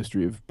the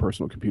history of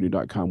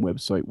personalcomputing.com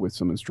website with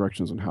some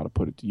instructions on how to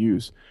put it to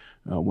use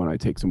when I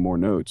take some more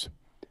notes.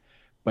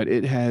 But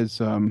it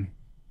has,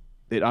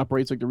 it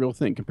operates like the real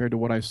thing compared to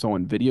what I saw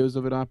in videos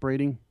of it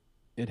operating.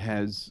 It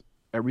has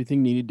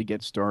everything needed to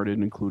get started,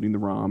 including the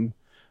ROM.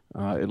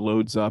 It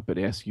loads up. It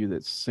asks you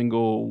that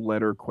single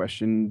letter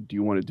question. Do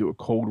you want to do a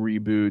cold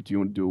reboot? Do you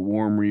want to do a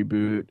warm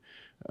reboot?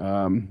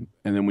 And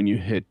then when you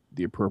hit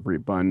the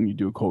appropriate button, you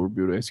do a cold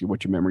reboot. It asks you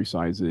what your memory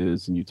size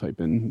is, and you type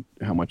in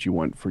how much you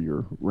want for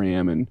your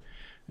RAM, and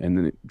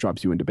then it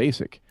drops you into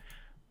BASIC.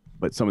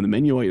 But some of the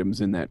menu items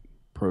in that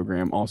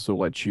program also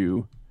let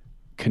you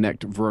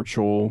connect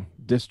virtual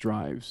disk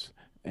drives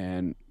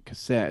and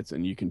cassettes,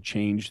 and you can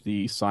change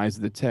the size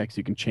of the text.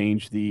 You can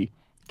change the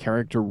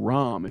character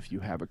ROM if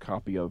you have a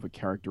copy of a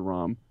character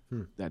ROM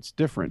that's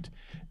different.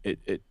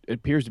 It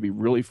appears to be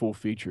really full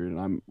featured, and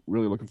I'm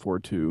really looking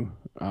forward to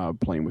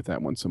playing with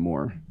that one some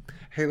more.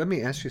 Hey, let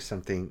me ask you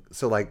something.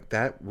 So like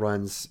that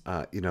runs,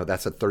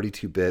 that's a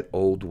 32-bit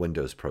old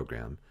Windows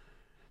program.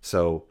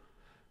 So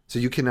So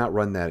you cannot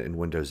run that in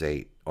Windows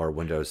 8 or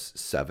Windows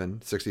 7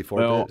 64-bit.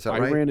 Well, Is that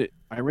right?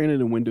 I ran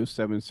it in Windows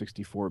 7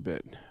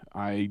 64-bit.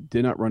 I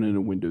did not run it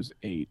in Windows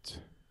 8.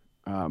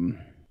 Um,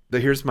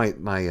 But here's my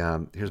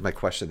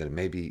question. Then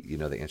maybe you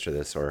know the answer to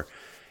this, or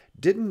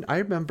didn't I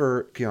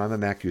remember? You know, I'm a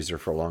Mac user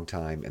for a long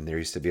time, and there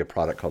used to be a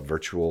product called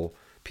Virtual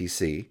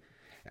PC,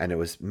 and it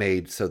was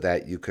made so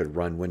that you could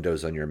run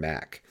Windows on your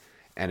Mac,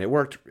 and it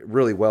worked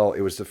really well.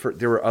 It was the first.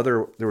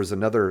 There was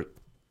another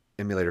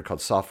emulator called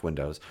Soft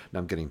Windows. Now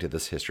I'm getting to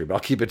this history, but I'll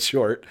keep it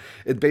short.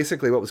 It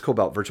basically, what was cool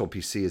about Virtual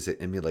PC is it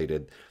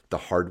emulated the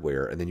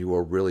hardware, and then you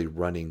were really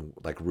running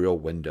like real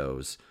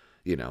Windows,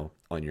 you know,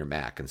 on your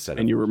Mac instead of.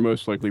 and you were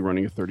most likely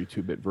running a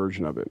 32-bit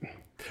version of it.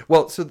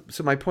 Well, so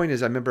my point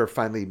is, I remember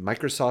finally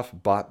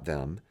Microsoft bought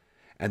them,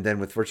 and then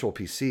with Virtual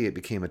PC, it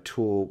became a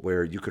tool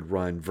where you could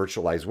run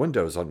virtualized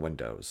Windows on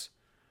Windows.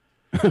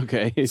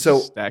 Okay, So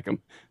just stack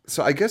them.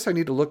 So I guess I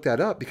need to look that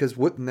up because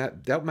wouldn't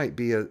that might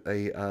be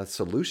a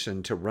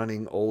solution to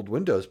running old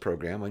Windows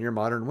program on your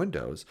modern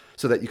Windows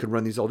so that you can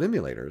run these old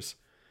emulators,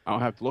 I'll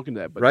have to look into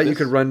that. But right? You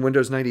could run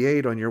Windows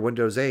 98 on your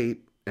Windows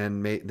 8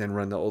 and then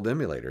run the old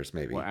emulators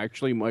maybe. Well,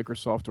 actually,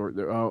 Microsoft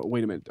or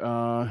wait a minute,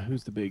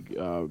 who's the big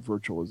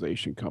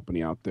virtualization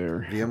company out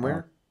there?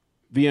 VMware?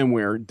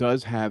 VMware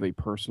does have a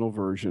personal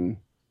version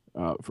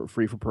for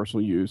free for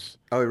personal use.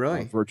 Oh,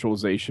 really?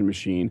 Virtualization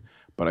machine,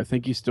 but I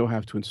think you still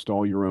have to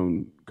install your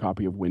own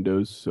copy of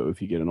Windows. So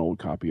if you get an old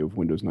copy of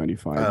Windows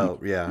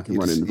 95, you can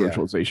run it in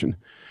virtualization.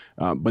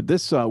 But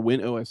this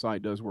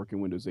WinOSI does work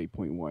in Windows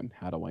 8.1.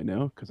 How do I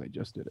know? Because I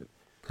just did it.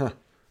 Huh.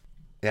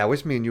 Yeah, I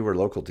wish me and you were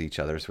local to each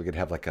other so we could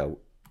have like a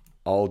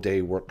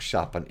all-day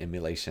workshop on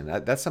emulation.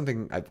 That's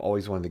something I've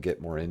always wanted to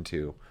get more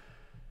into.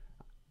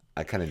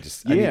 I kind of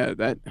just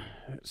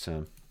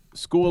so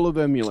School of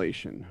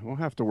Emulation. We'll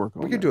have to work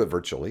on. We could do it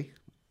virtually.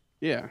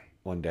 Yeah,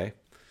 one day.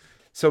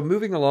 So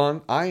moving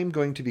along, I am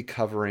going to be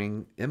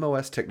covering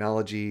MOS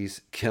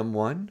Technology's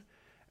KIM-1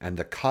 and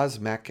the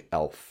COSMAC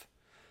ELF.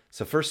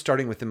 So first,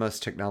 starting with MOS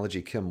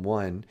Technology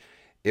KIM-1,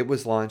 it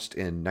was launched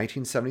in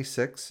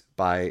 1976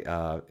 by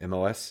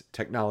MOS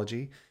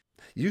Technology.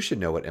 You should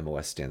know what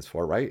MOS stands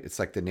for, right? It's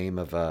like the name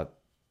of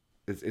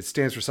it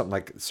stands for something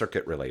like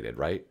circuit related,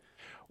 right?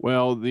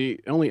 Well,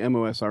 the only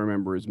MOS I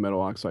remember is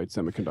metal oxide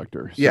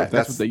semiconductor. So Yeah,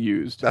 that's what they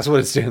used. That's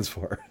what it stands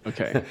for.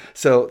 Okay.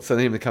 So the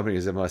name of the company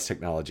is MOS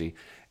Technology.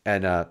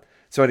 And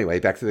so anyway,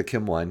 back to the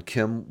KIM-1.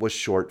 KIM was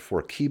short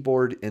for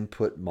Keyboard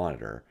Input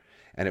Monitor.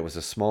 And it was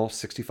a small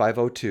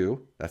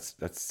 6502.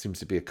 That seems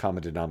to be a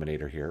common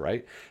denominator here,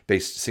 right?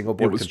 Based single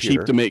board computer. It was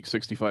cheap to make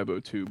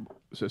 6502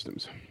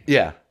 systems.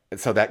 Yeah.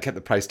 So that kept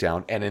the price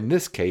down. And in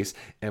this case,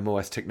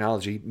 MOS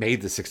Technology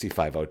made the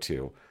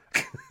 6502.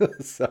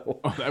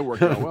 So that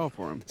worked out well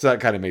for him. So that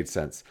kind of made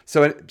sense.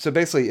 So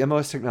basically,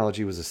 MOS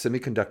Technology was a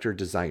semiconductor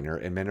designer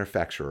and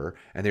manufacturer,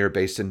 and they were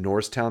based in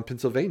Norristown,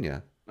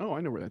 Pennsylvania. Oh, I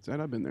know where that's at.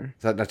 I've been there.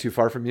 Is that not too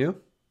far from you?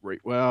 Right.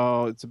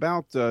 Well, it's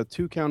about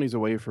 2 counties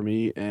away from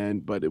me,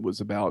 but it was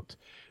about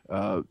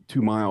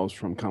 2 miles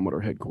from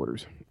Commodore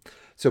headquarters.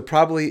 So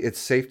probably it's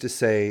safe to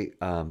say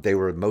they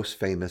were most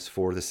famous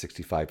for the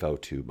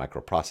 6502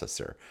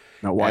 microprocessor.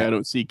 Now, why I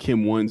don't see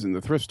KIM-1s in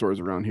the thrift stores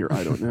around here,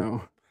 I don't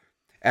know.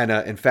 And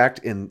in fact,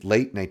 in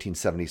late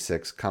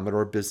 1976,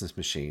 Commodore Business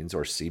Machines,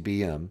 or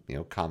CBM,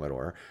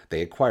 Commodore,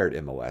 they acquired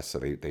MOS, so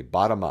they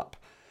bought them up.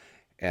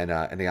 And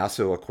they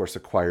also, of course,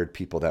 acquired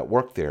people that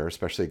worked there,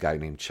 especially a guy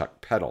named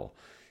Chuck Peddle.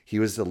 He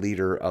was the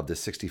leader of the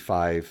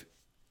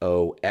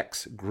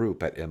 6500X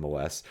group at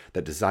MOS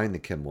that designed the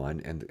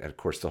KIM-1 and, of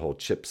course, the whole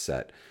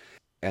chipset.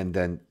 And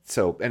then,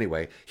 so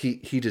anyway,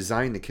 he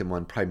designed the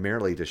KIM-1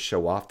 primarily to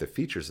show off the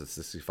features of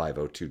the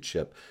 6502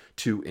 chip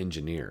to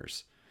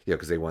engineers.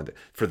 Because they wanted,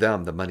 for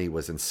them, the money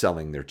was in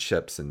selling their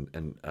chips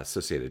and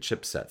associated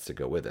chipsets to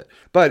go with it.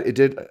 But it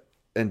did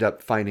end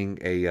up finding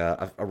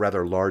a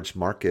rather large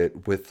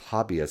market with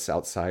hobbyists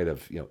outside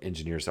of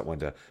engineers that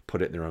wanted to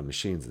put it in their own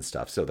machines and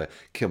stuff. So the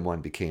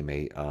KIM-1 became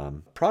a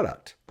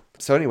product.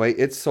 So anyway,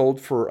 it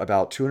sold for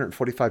about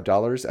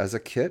 $245 as a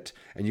kit,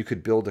 and you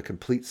could build a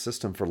complete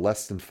system for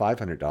less than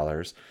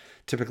 $500,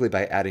 typically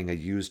by adding a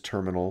used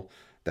terminal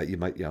that you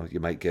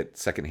might get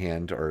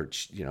secondhand, or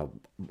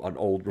an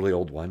really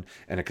old one,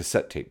 and a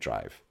cassette tape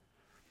drive.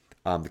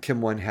 The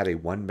KIM-1 had a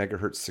 1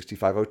 megahertz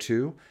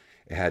 6502.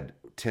 It had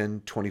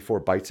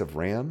 1024 bytes of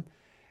RAM.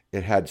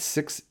 It had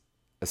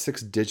a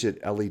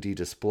 6-digit LED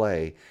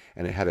display,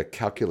 and it had a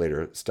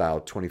calculator-style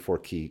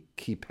 24-key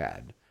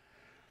keypad.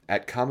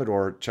 At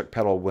Commodore, Chuck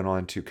Peddle went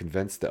on to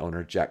convince the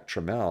owner, Jack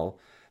Trammell,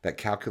 that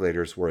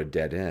calculators were a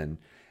dead end,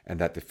 and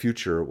that the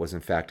future was in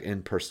fact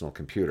in personal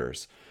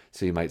computers.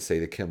 So you might say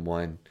the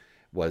KIM-1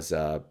 was,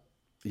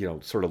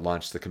 sort of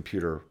launched the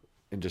computer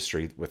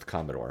industry with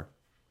Commodore,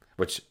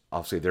 which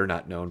obviously they're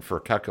not known for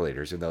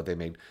calculators, even though they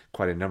made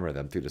quite a number of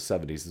them through the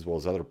 70s, as well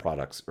as other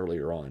products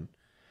earlier on.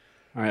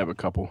 I have a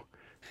couple.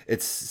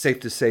 It's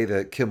safe to say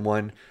that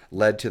KIM-1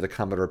 led to the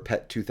Commodore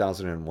PET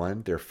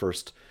 2001, their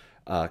first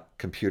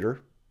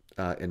computer,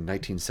 in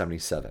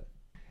 1977.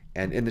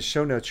 And in the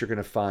show notes, you're going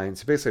to find,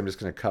 so basically I'm just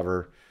going to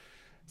cover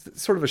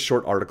sort of a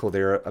short article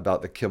there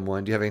about the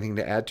KIM-1. Do you have anything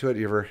to add to it?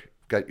 You ever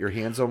got your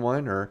hands on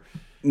one, or?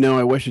 No,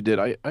 I wish I did.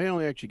 I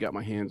only actually got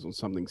my hands on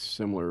something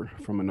similar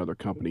from another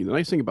company. The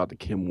nice thing about the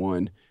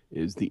KIM-1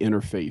 is the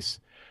interface.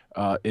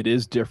 It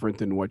is different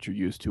than what you're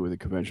used to with a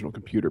conventional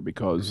computer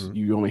because Mm-hmm.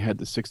 you only had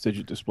the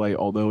 6-digit display,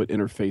 although it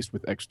interfaced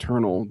with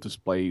external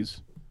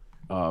displays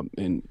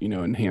and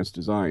enhanced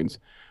designs.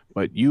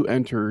 But you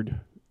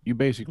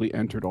basically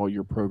entered all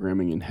your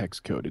programming in hex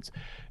code.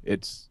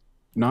 It's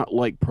not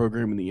like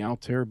programming the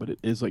Altair, but it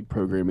is like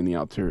programming the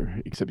Altair,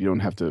 except you don't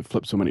have to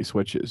flip so many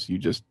switches. You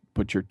just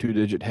put your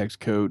 2-digit hex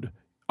code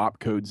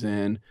opcodes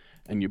in,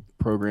 and you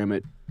program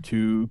it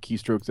 2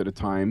 keystrokes at a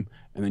time,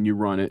 and then you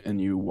run it and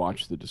you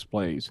watch the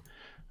displays.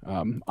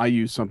 I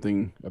used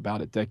something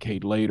about a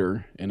decade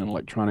later in an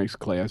electronics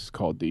class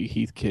called the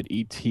Heathkit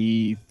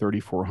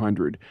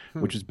ET3400,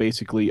 Hmm. which is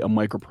basically a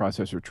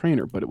microprocessor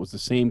trainer, but it was the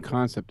same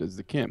concept as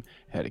the KIM.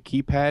 It had a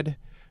keypad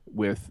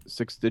with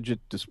 6-digit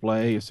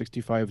display, a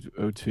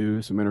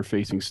 6502, some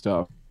interfacing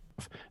stuff,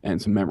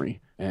 and some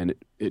memory. And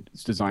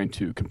it's designed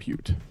to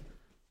compute.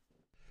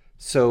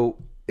 So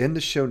in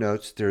the show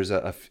notes, there's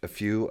a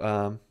few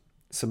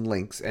some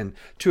links, and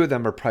 2 of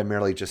them are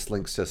primarily just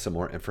links to some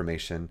more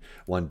information.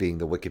 One being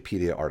the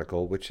Wikipedia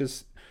article, which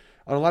is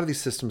on a lot of these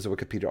systems, the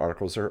Wikipedia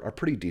articles are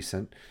pretty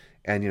decent.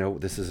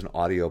 And this is an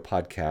audio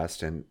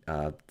podcast, and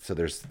so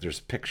there's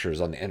pictures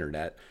on the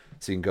internet,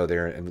 so you can go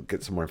there and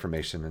get some more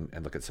information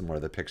and look at some more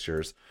of the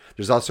pictures.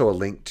 There's also a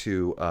link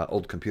to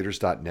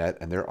oldcomputers.net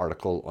and their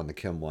article on the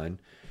KIM-1,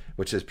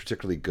 which is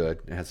particularly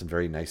good. It has some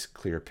very nice,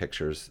 clear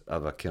pictures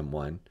of a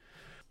KIM-1.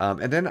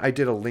 And then I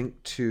did a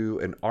link to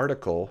an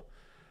article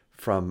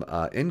from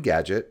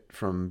Engadget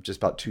from just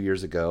about 2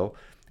 years ago,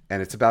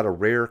 and it's about a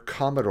rare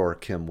Commodore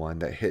KIM-1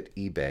 that hit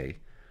eBay,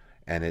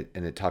 and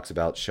it talks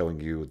about showing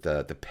you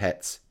the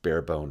PET's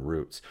bare bone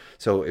roots.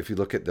 So if you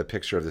look at the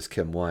picture of this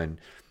KIM-1,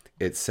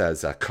 it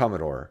says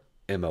Commodore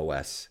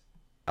MOS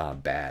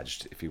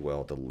badged, if you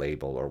will, the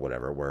label or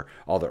whatever. Where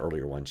all the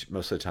earlier ones,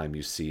 most of the time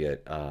you see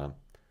it,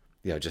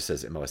 it just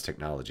says MOS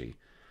Technology.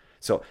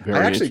 So I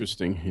Very actually,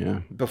 interesting.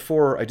 Yeah.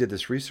 before I did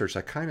this research,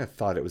 I kind of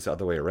thought it was the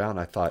other way around.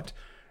 I thought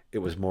it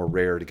was more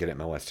rare to get an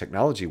MOS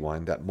Technology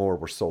one, that more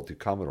were sold through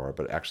Commodore,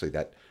 but actually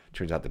that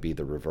turns out to be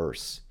the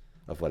reverse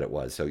of what it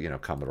was. So,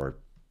 Commodore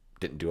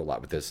didn't do a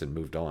lot with this and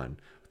moved on,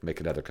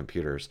 making other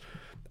computers.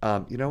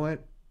 You know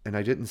what? And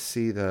I didn't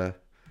see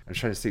I'm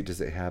trying to see,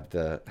 does it have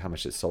how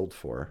much it sold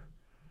for?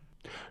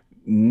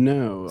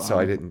 No. So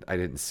I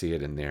didn't see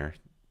it in there.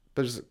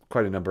 But there's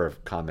quite a number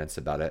of comments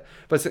about it.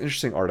 But it's an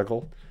interesting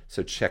article,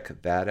 so check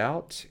that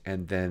out.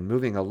 And then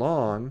moving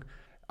along,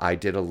 I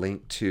did a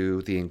link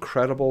to the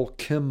incredible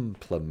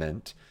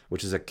KIMplement,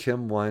 which is a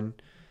KIM-1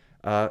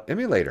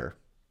 emulator.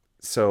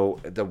 So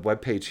the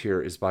webpage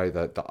here is by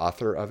the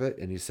author of it,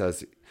 and he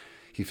says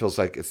he feels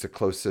like it's the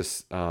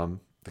closest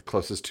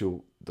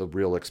to the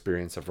real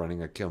experience of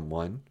running a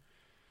KIM-1.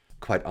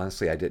 Quite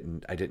honestly, I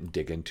didn't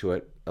dig into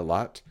it a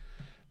lot,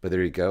 but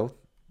there you go.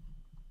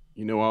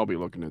 I'll be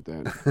looking at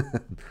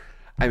that.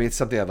 I mean, it's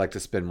something I'd like to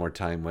spend more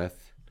time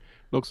with.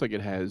 Looks like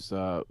it has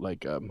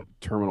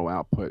terminal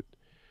output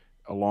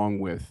along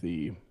with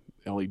the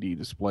LED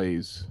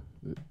displays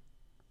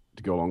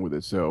to go along with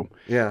it. So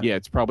Yeah.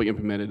 it's probably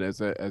implemented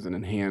as an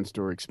enhanced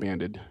or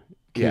expanded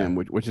KIM,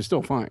 which is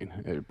still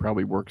fine. It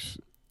probably works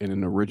in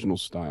an original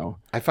style.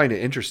 I find it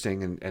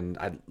interesting, and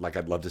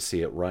I'd love to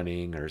see it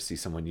running or see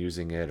someone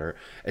using it, or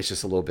it's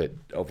just a little bit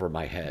over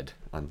my head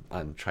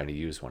on trying to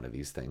use one of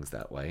these things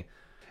that way.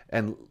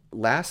 And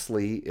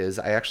lastly is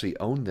I actually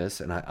own this,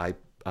 and I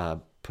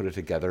put it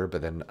together,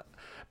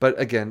 but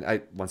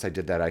again, once I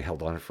did that, I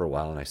held on it for a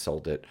while and I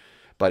sold it.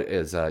 But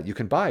you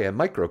can buy a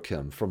micro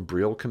KIM from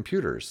Brill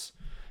Computers.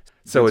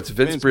 So it's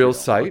Vince Brill's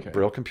site, okay.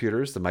 Brill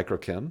Computers, the micro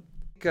KIM.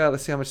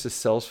 Let's see how much this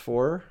sells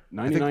for.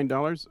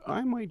 $99.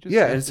 I might just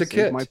and it's a save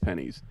kit. my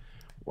pennies.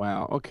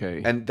 Wow.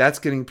 Okay. And that's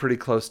getting pretty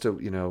close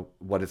to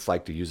what it's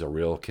like to use a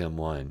real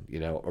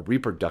KIM-1, a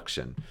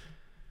reproduction.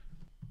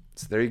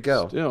 So there you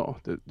go. Still,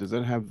 does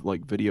that have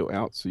video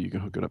out so you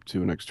can hook it up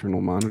to an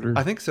external monitor?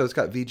 I think so. It's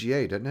got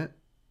VGA, doesn't it?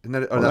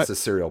 That's the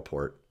serial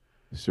port.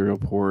 Serial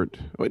port.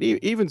 But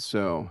even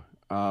so,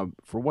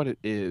 for what it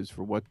is,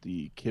 for what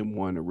the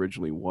KIM-1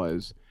 originally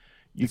was,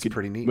 you It's could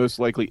pretty neat. most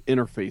likely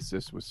interface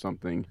this with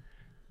something,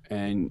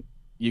 and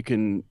you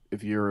can,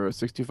 if you're a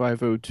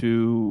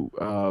 6502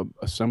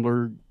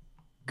 assembler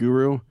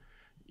guru,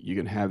 you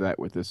can have that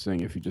with this thing.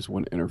 If you just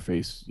want to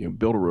interface,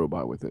 build a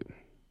robot with it,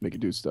 make it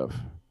do stuff,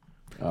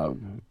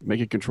 make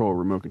it control a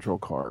remote control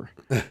car.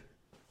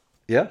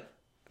 Yeah,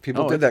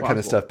 people did it's that kind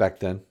of possible. stuff back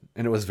then,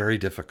 and it was very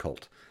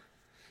difficult.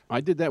 I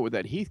did that with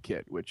that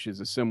Heathkit, which is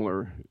a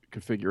similar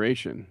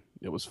configuration.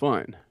 It was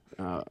fun.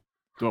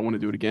 Do I want to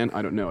do it again?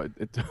 I don't know.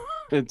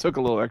 It took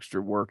a little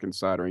extra work and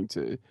soldering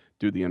to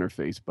do the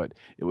interface, but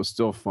it was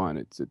still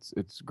fun.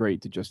 It's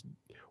great to just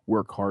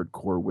work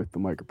hardcore with the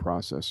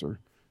microprocessor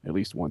at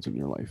least once in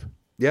your life.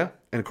 Yeah,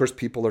 and of course,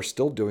 people are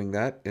still doing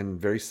that in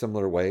very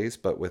similar ways,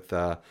 but with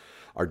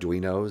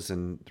Arduinos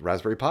and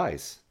Raspberry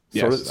Pis.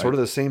 Yes, Sort of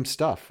the same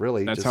stuff,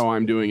 really. That's how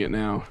I'm doing it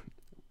now.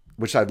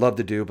 which I'd love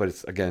to do, but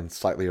it's, again,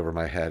 slightly over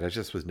my head. I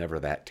just was never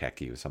that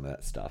techy with some of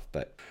that stuff.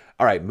 But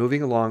all right,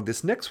 moving along.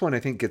 This next one I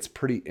think gets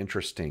pretty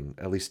interesting,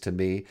 at least to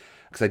me,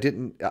 because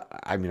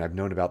I've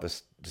known about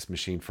this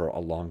machine for a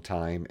long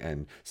time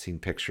and seen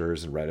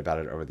pictures and read about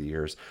it over the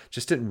years.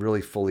 Just didn't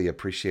really fully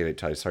appreciate it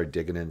until I started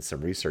digging in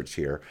some research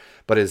here.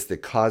 But it's the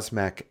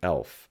COSMAC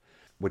ELF,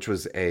 which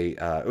was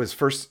it was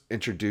first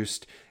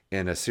introduced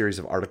in a series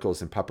of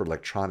articles in Popular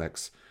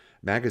Electronics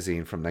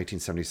magazine from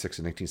 1976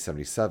 and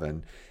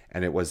 1977,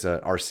 and it was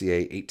a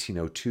RCA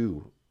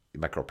 1802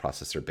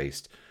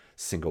 microprocessor-based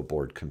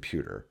single-board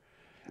computer.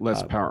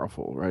 Less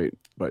powerful, right?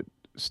 But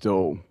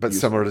still... But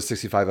useful. similar to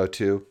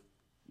 6502?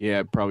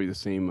 Yeah, probably the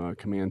same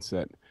command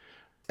set.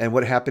 And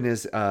what happened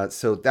is,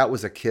 so that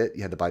was a kit.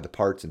 You had to buy the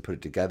parts and put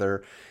it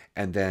together.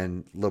 And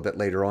then a little bit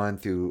later on,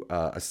 through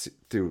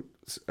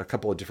a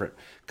couple of different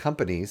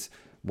companies,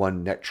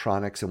 one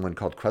Nectronics and one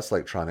called Quest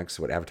Electronics,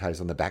 would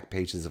advertise on the back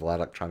pages of a lot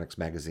of electronics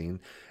magazine.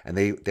 And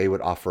they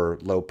would offer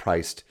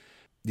low-priced,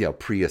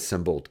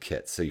 pre-assembled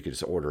kits. So you could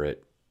just order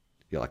it,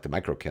 like the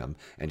Micro-KIM,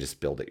 and just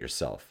build it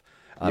yourself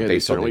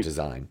based on the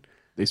design.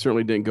 They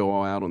certainly didn't go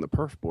all out on the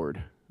perf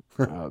board.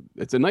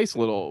 It's a nice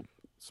little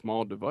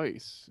small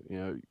device.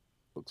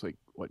 Looks like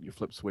you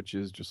flip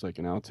switches just like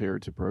an Altair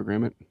to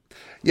program it.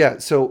 Yeah,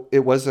 so it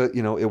was a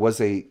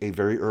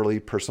very early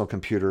personal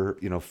computer,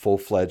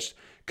 full-fledged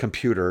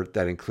computer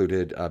that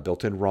included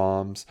built-in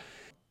ROMs.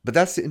 But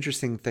that's the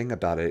interesting thing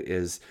about it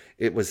is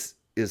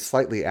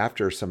slightly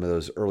after some of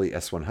those early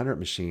S100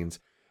 machines.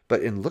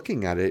 But in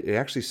looking at it, it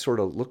actually sort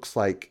of looks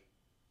like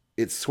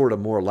it's sort of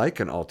more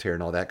like an Altair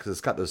and all that because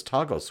it's got those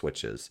toggle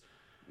switches.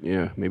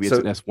 Yeah, maybe it's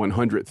an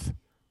S100th.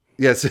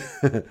 Yes.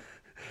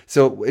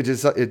 So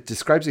it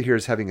describes it here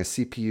as having a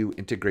CPU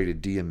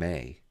integrated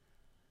DMA.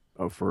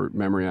 Oh, for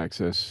memory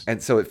access.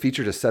 And so it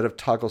featured a set of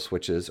toggle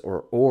switches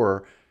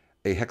or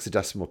a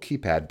hexadecimal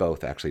keypad,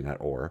 both actually, not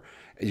or.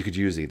 You could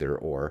use either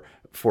or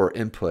for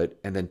input,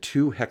 and then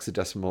 2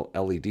 hexadecimal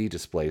LED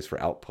displays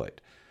for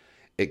output.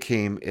 It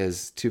came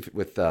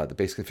with the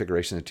base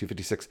configuration of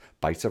 256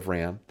 bytes of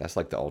RAM. That's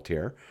like the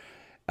Altair.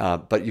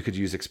 But you could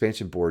use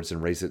expansion boards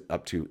and raise it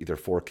up to either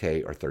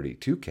 4K or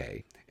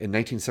 32K. In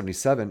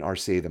 1977,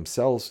 RCA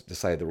themselves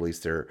decided to release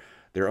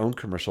their own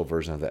commercial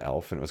version of the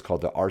ELF, and it was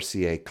called the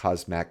RCA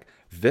COSMAC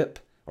VIP,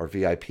 or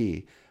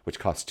VIP, which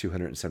cost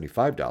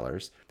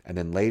 $275. And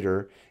then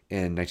later,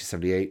 in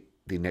 1978,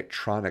 the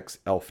Nectronics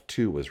ELF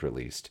 2 was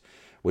released,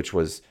 which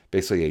was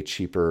basically a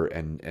cheaper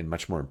and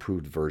much more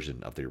improved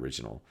version of the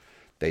original.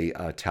 They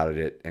touted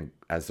it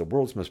as the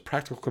world's most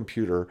practical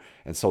computer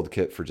and sold the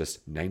kit for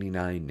just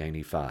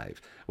 $99.95,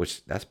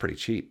 which that's pretty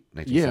cheap,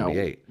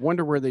 1978. Yeah,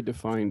 wonder where they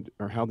defined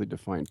or how they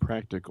defined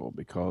practical,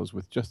 because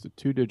with just a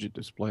 2-digit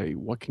display,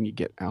 what can you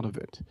get out of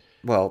it?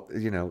 Well,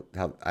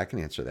 how I can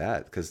answer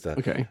that because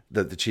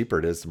the cheaper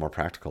it is, the more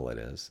practical it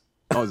is.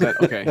 Oh, is that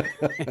okay?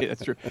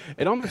 That's true.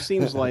 It almost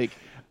seems like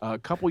a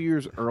couple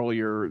years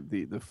earlier,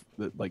 the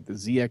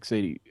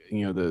ZX80,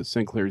 the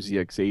Sinclair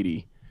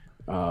ZX80.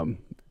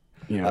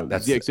 The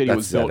ZX80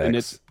 was built in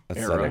its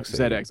era.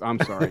 ZX. I'm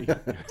sorry.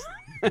 the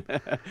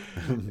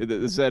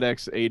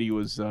ZX80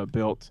 was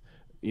built,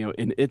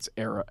 in its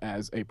era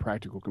as a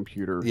practical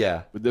computer.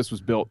 Yeah. But this was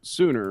built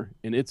sooner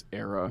in its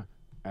era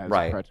as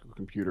a practical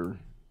computer.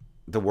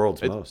 The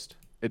world's most.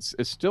 It's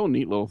still a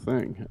neat little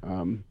thing.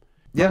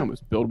 Yeah.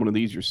 Almost build one of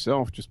these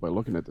yourself just by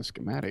looking at the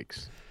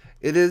schematics.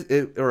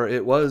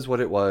 It was what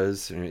it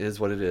was, and it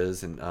is what it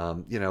is, and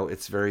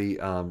it's very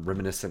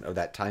reminiscent of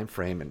that time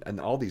frame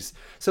and all these.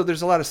 So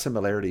there's a lot of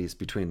similarities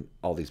between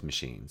all these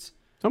machines.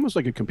 It's almost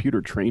like a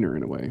computer trainer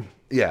in a way.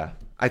 Yeah,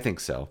 I think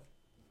so.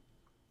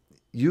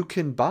 You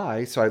can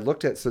buy. So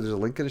there's a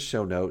link in the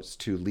show notes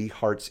to Lee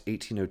Hart's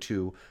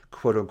 1802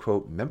 quote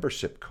unquote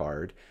membership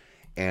card,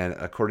 and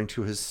according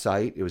to his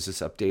site, it was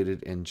just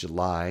updated in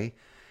July,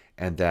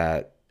 and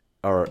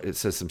or it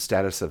says some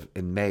status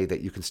in May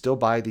that you can still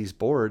buy these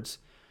boards,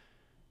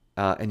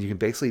 and you can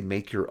basically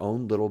make your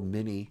own little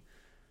mini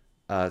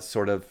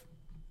sort of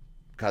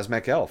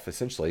COSMAC ELF,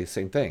 essentially,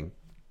 same thing.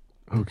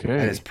 Okay.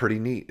 And it's pretty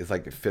neat. It's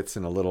like it fits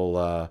in a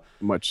little...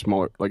 much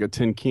smaller, like a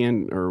tin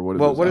can, or what is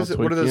Well, what is it?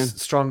 What are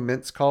those strong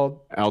mints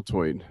called?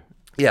 Altoid.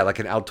 Yeah, like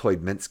an Altoid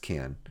mints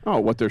can.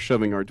 Oh, what they're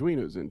shoving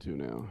Arduinos into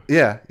now.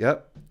 Yeah,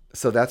 yep.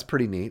 So that's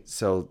pretty neat.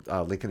 So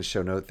link in the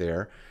show note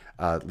there.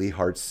 Lee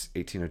Hart's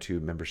 1802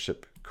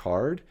 membership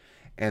card,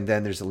 and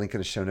then there's a link in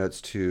the show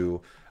notes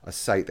to a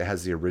site that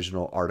has the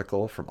original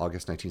article from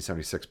August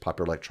 1976,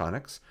 Popular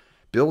Electronics.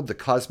 Build the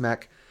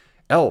COSMAC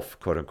ELF,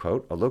 quote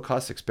unquote, a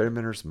low-cost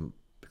experimenter's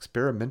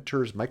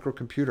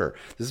microcomputer.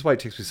 This is why it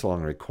takes me so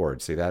long to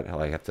record. See that? How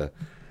I have to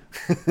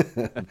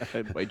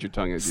bite your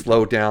tongue as you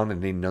slow down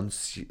and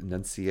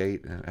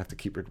enunciate, and I have to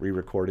keep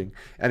re-recording.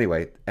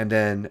 Anyway, and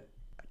then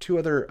 2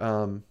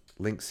 other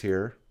links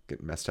here.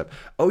 Getting messed up.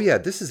 Oh yeah,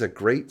 this is a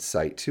great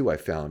site too. I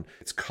found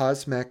it's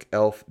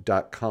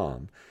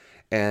COSMACELF.com,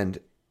 and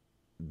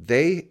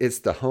it's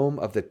the home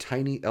of the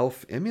Tiny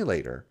Elf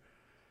emulator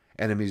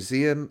and a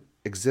museum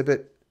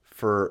exhibit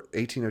for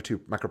 1802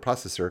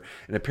 microprocessor,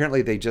 and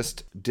apparently they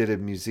just did a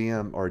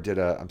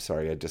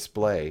a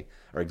display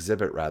or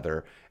exhibit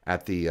rather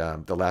at the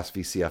last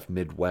VCF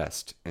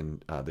Midwest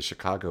in the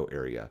Chicago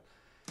area,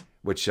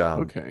 which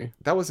Okay.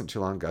 that wasn't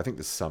too long ago. I think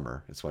this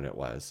summer is when it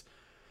was.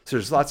 So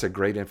there's lots of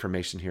great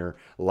information here,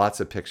 lots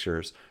of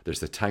pictures. There's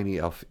the Tiny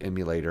Elf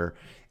emulator,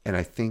 and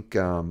I think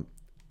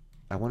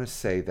I want to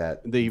say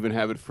that They even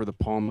have it for the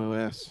Palm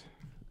OS.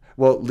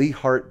 well, Lee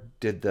Hart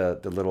did the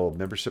little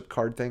membership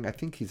card thing. I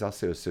think he's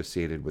also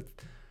associated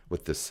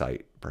with this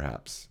site,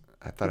 perhaps.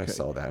 I thought I Okay.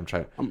 saw that. I'm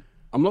trying.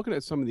 I'm looking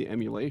at some of the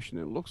emulation.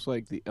 It looks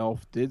like the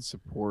ELF did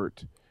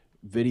support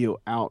video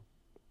out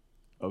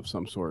of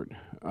some sort,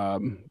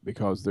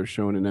 because they're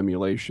showing in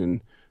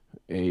emulation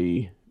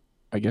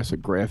I guess a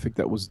graphic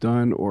that was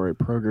done or a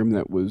program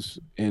that was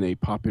in a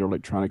popular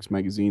electronics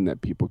magazine that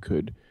people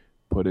could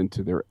put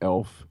into their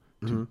ELF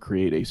to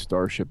create a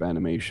starship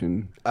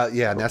animation.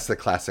 Yeah, and that's the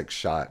classic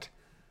shot,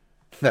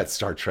 that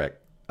Star Trek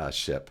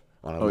ship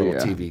on a Oh, little yeah.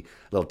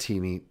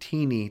 teeny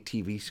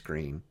TV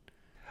screen.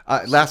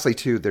 Lastly,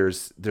 too,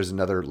 there's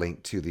another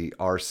link to the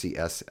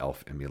RCS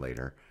ELF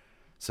emulator.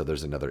 So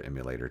there's another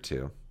emulator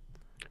too.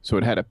 So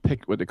it had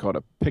what they called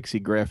a Pixie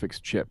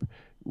graphics chip,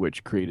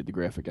 which created the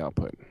graphic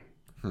output.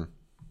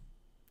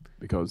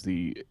 Because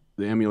the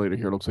emulator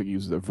here looks like it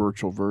uses a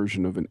virtual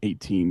version of an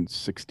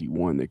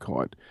 1861. They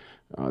call it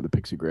the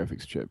Pixie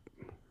graphics chip.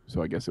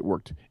 So I guess it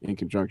worked in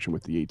conjunction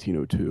with the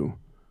 1802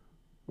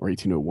 or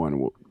 1801.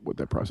 What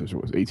that processor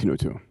was,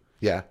 1802.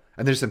 Yeah,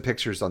 and there's some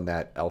pictures on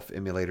that ELF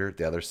emulator,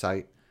 the other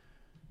site.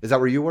 Is that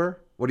where you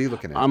were? What are you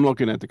looking at? I'm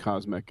looking at the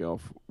COSMAC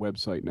ELF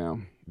website now.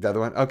 The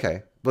other one?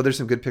 Okay. Well, there's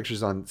some good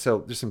pictures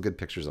there's some good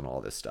pictures on all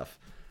this stuff.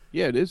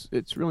 Yeah, it is.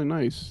 It's really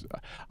nice.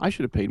 I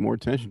should have paid more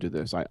attention to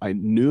this. I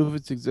knew of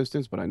its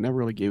existence, but I never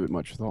really gave it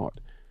much thought.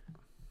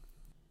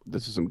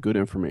 This is some good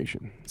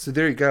information. So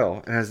there you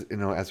go. And as you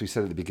know, as we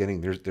said at the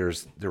beginning, there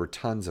were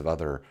tons of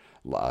other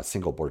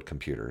single board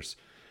computers,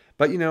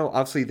 but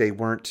obviously they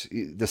weren't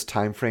this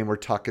time frame we're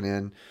talking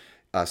in.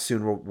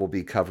 Soon we'll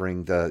be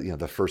covering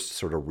the first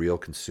sort of real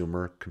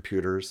consumer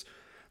computers,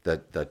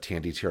 the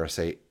Tandy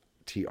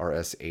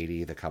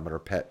TRS-80, the Commodore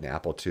PET, and the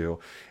Apple II.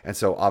 And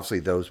so obviously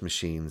those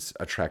machines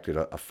attracted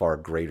a far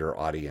greater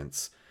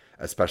audience,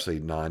 especially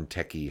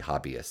non-techie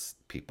hobbyist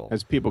people.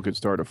 As people could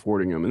start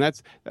affording them, and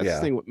that's Yeah.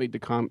 the thing. What made the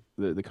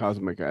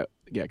COSMAC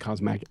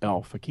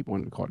ELF. I keep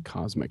wanting to call it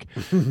Cosmic,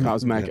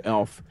 COSMAC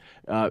ELF,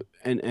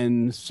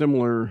 and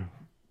similar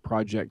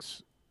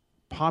projects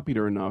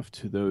popular enough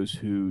to those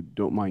who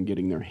don't mind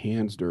getting their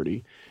hands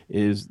dirty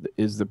is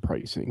the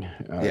pricing.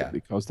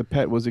 Because the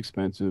PET was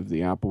expensive,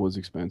 the Apple was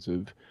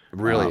expensive,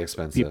 Really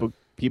expensive.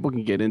 People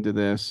can get into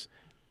this,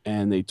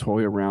 and they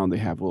toy around, they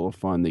have a little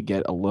fun, they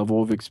get a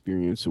level of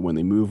experience, so when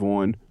they move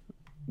on,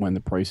 when the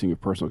pricing of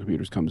personal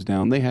computers comes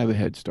down, they have a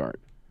head start.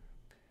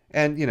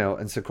 And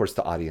and so of course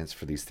the audience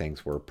for these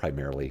things were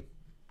primarily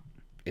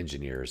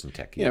engineers and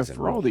techies. Yeah, and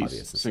for all hobbyists these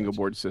and such. single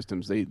board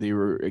systems, they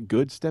were a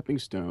good stepping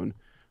stone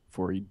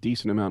for a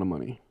decent amount of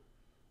money,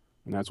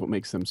 and that's what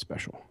makes them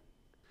special.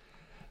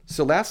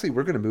 So lastly,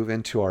 we're going to move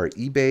into our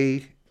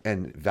eBay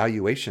and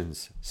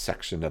valuations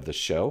section of the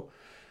show.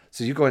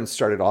 So you go ahead and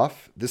start it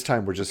off. This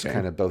time we're just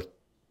kind of both,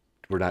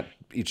 we're not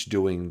each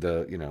doing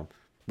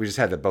we just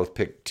had to both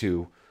pick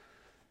two.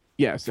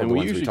 Yes, from and the we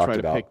ones we usually talked try to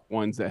about. pick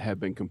ones that have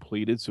been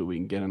completed so we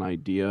can get an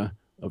idea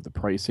of the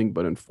pricing,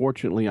 but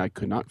unfortunately I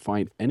could not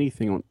find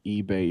anything on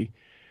eBay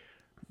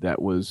that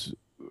was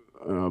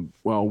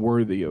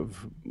worthy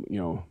of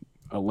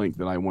a link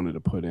that I wanted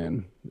to put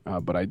in,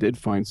 but I did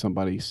find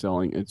somebody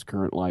selling its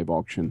current live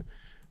auction,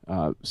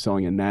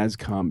 selling a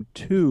Nascom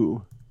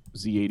 2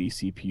 Z80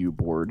 CPU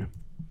board.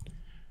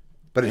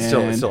 But it's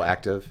still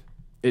active.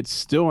 It's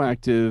still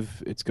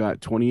active. It's got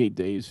 28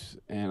 days,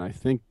 and I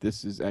think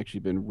this has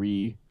actually been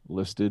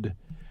relisted.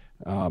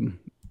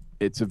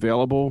 It's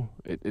available.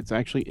 It's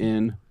actually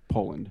in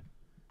Poland.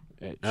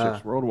 It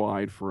ships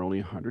worldwide for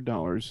only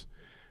 $100.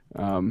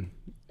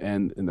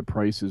 And the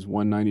price is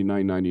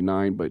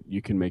 $199.99, but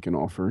you can make an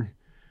offer.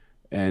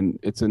 And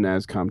it's a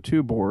Nascom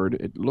 2 board.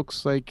 It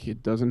looks like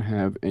it doesn't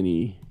have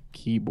any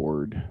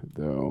keyboard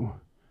though,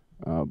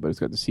 but it's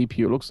got the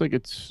CPU. It looks like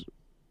it's,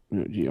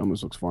 it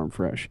almost looks farm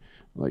fresh,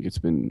 like it's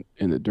been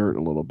in the dirt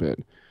a little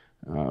bit.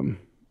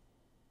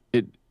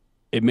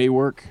 It may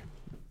work,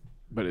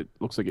 but it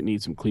looks like it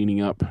needs some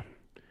cleaning up.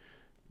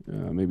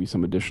 Maybe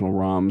some additional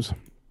ROMs.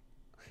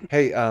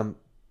 Hey,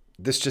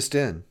 this just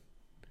in.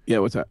 Yeah,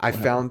 what's that? I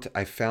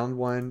found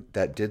one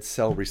that did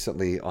sell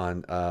recently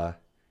on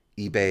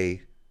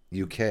eBay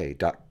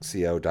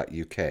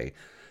UK.co.uk.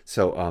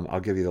 So I'll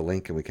give you the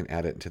link and we can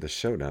add it into the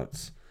show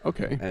notes.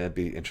 Okay. And it'd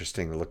be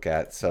interesting to look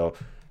at. So,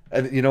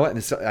 and you know what?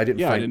 And so I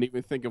didn't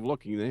even think of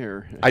looking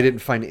there. I didn't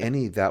find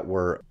any that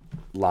were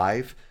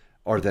live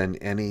or then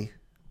any.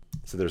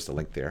 So there's the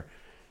link there.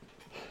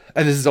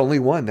 And this is only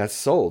one that's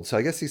sold. So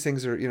I guess these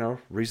things are,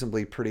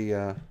 reasonably pretty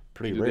Either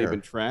rare. they've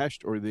been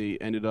trashed or they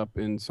ended up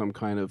in some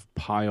kind of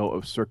pile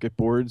of circuit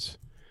boards.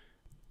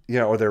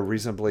 Yeah, or they're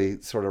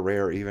reasonably sort of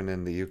rare even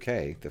in the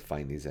UK to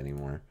find these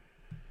anymore.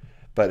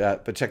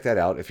 But check that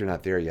out if you're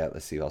not there yet.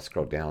 Let's see. I'll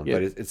scroll down. Yeah.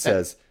 But it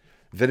says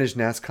vintage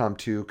Nascom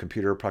 2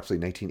 computer,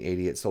 approximately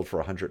 1980. It sold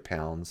for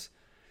 £100.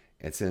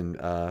 It's in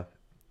the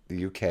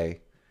UK,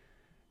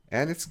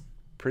 and it's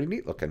pretty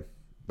neat looking.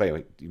 But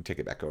anyway, you can take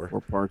it back over.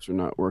 4 parts are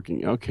not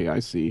working. Okay, I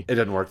see. It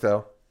doesn't work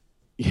though.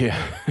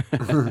 Yeah.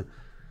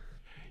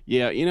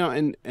 Yeah,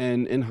 and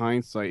in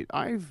hindsight,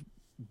 I've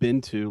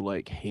been to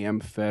like ham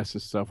fest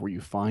and stuff where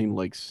you find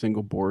like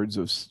single boards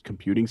of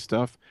computing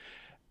stuff,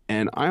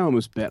 and I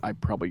almost bet I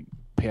probably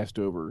passed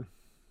over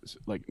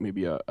like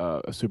maybe a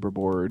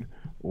Superboard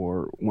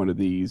or one of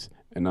these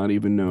and not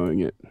even knowing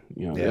it.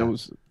 Yeah. That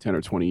was 10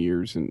 or 20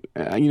 years, and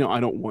I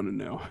don't want to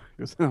know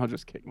because then I'll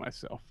just kick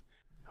myself.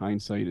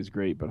 Hindsight is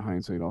great, but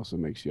hindsight also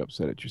makes you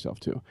upset at yourself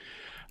too.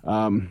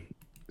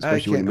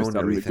 Especially when you missed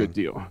out on a good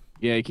deal.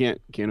 Yeah, you can't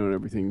own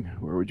everything.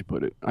 Where would you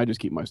put it? I just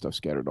keep my stuff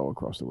scattered all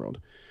across the world.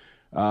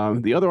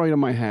 The other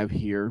item I have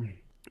here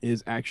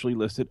is actually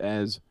listed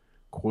as,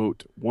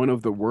 quote, one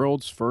of the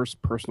world's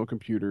first personal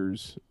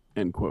computers,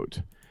 end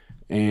quote.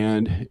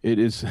 And it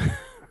is,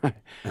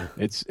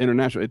 it's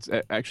international. It's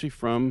actually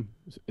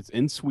it's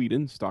in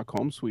Sweden,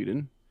 Stockholm,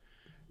 Sweden.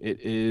 It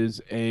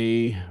is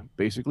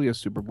basically a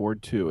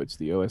Superboard 2. It's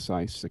the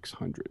OSI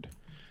 600.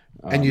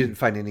 And you didn't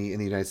find any in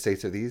the United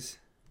States of these?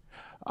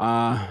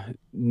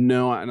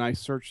 No, and I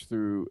searched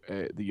through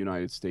the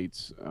United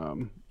States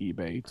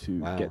eBay to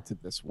get to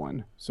this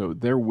one. So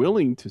they're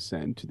willing to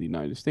send to the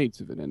United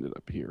States if it ended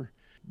up here,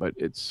 but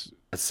it's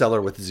a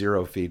seller with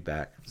zero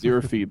feedback.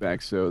 Zero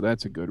feedback, so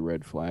that's a good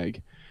red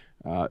flag.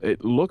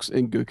 It looks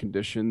in good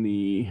condition.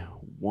 The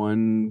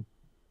one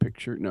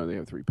picture, no, they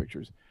have 3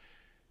 pictures.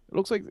 It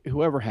looks like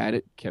whoever had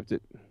it kept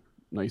it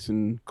nice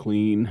and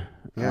clean.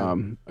 Yeah.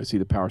 I see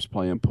the power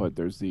supply input.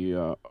 There's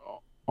the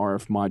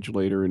RF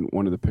modulator in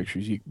one of the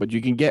pictures, but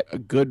you can get a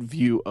good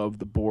view of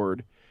the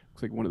board.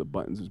 Looks like one of the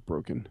buttons is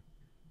broken.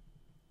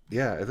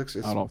 Yeah, it's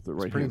out off the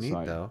right pretty hand neat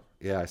side. though.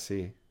 Yeah, I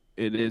see.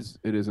 It is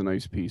a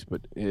nice piece,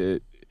 but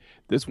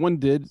this one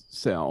did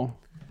sell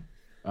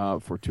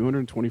for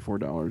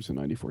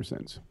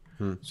 $224.94.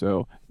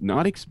 So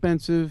not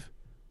expensive,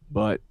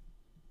 but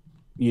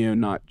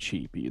not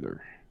cheap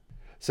either.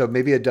 So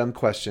maybe a dumb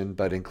question,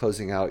 but in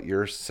closing out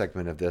your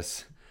segment of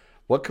this,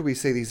 what could we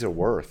say these are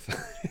worth?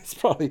 It's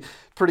probably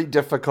pretty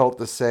difficult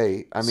to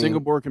say. I mean,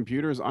 single board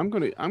computers. I'm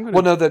gonna.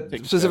 Well, no, that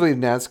specifically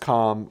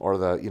NASCOM or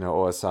the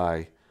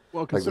OSI.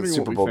 Well, considering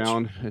like what we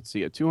found, let's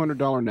see, a $200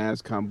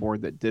 NASCOM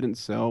board that didn't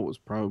sell was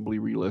probably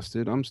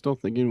relisted. I'm still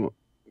thinking,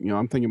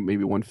 I'm thinking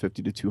maybe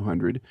 150 to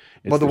 200.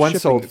 Well, the one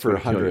sold for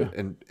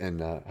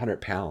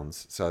 100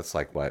 pounds, so it's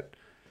like what?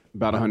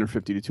 About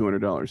 150 to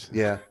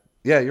 $200.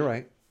 Yeah, you're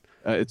right.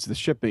 It's the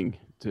shipping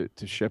to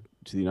ship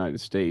to the United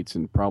States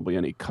and probably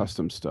any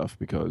custom stuff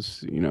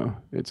because,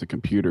 it's a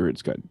computer.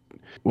 It's got,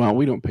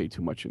 we don't pay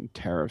too much in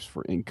tariffs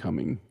for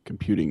incoming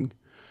computing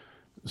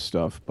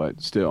stuff,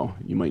 but still,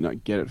 you might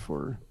not get it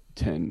for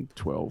 10,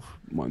 12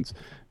 months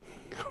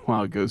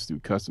while it goes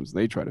through customs.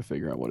 They try to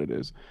figure out what it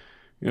is.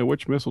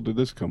 Which missile did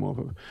this come off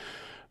of?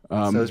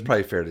 So it's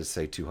probably fair to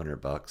say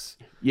 $200.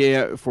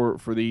 Yeah,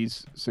 for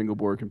these single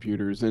board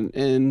computers,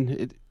 and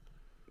it,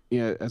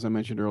 as I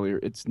mentioned earlier,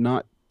 it's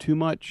not too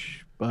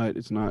much, but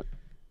it's not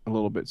a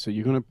little bit. So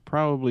you're going to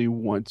probably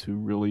want to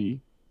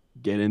really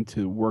get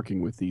into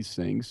working with these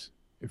things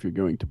if you're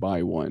going to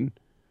buy one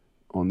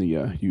on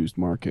the used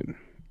market.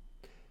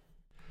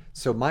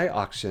 So my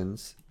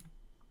auctions,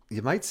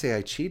 you might say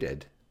I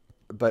cheated,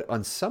 but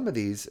on some of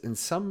these,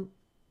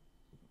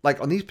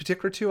 like on these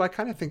particular 2, I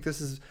kind of think this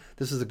is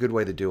a good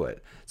way to do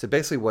it. So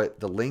basically,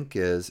 what the link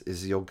is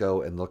you'll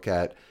go and look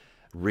at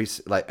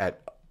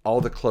at all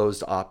the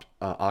closed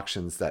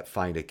auctions that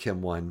find a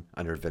KIM-1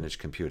 under vintage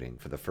computing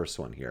for the first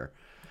one here.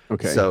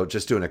 Okay. So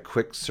just doing a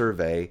quick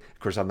survey. Of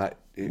course, I'm not.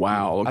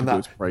 Wow, look at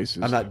those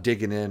prices. I'm not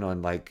digging in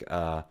on like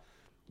the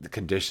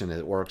condition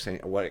it works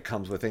and what it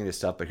comes with, any of this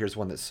stuff. But here's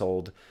one that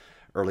sold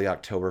early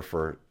October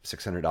for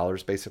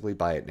 $600. Basically,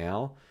 buy it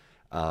now,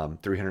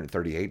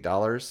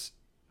 $338.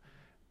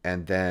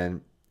 And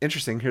then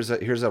interesting, here's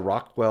a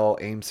Rockwell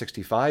AIM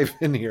 65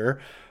 in here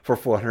for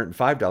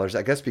 $405.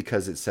 I guess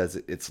because it says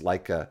it's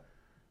like a.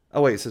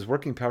 Oh wait, it says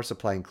working power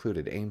supply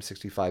included, AIM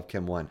 65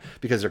 KIM-1,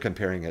 because they're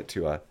comparing it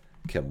to a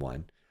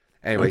KIM-1.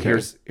 Anyway,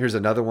 okay. here's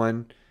another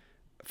one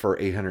for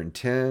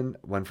 $810,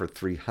 one for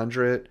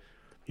 $300.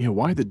 Yeah,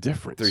 why the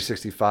difference?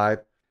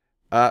 $365.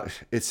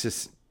 It's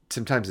just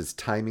sometimes it's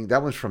timing.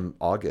 That one's from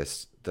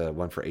August, the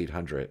one for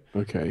 $800.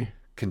 Okay.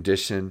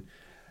 Condition.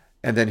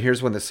 And then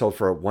here's one that sold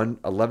for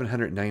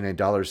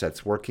 $1,199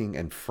 that's working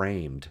and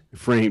framed.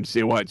 Framed.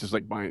 See what? Just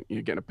like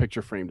getting a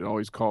picture framed. It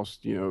always costs,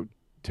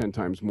 10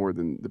 times more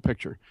than the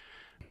picture.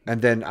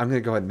 And then I'm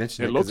going to go ahead and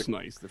mention it. It looks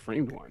nice. The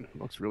framed one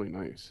looks really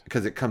nice.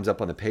 Because it comes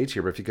up on the page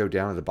here. But if you go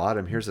down to the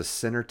bottom, here's a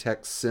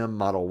Centertech Sim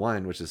Model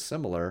 1, which is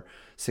similar,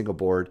 single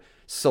board,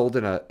 sold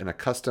in a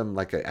custom,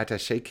 like an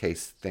attaché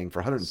case thing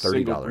for $130.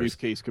 Single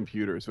briefcase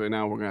computer. So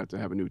now we're going to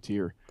have a new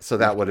tier. So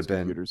that was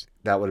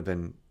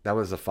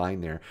a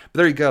fine there. But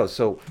there you go.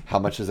 So how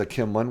much is a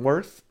KIM-1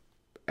 worth?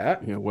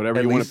 whatever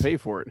At you want least- to pay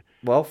for it.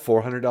 Well,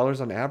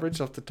 $400 on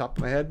average off the top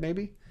of my head,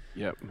 maybe.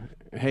 Yep.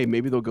 Hey,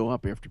 maybe they'll go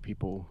up after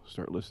people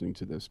start listening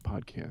to this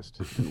podcast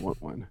and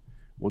want one.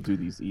 We'll do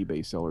these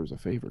eBay sellers a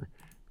favor.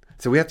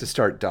 So we have to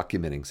start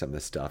documenting some of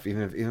this stuff,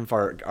 even if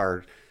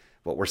our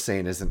what we're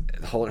saying isn't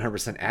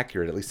 100%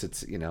 accurate. At least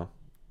it's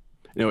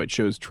It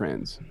shows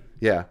trends.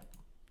 Yeah.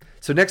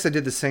 So next I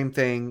did the same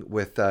thing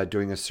with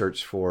doing a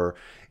search for,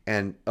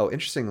 and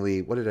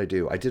interestingly, what did I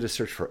do? I did a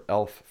search for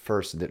ELF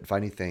first and didn't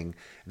find anything.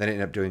 And then I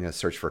ended up doing a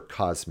search for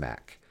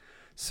COSMAC.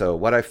 So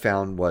what I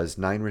found was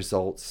 9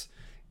 results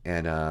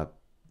and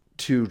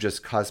 2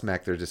 just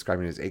COSMAC. They're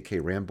describing it as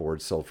 8K RAM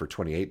board sold for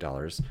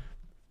 $28.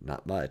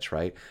 Not much,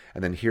 right?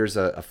 And then here's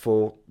a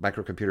full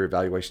microcomputer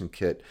evaluation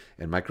kit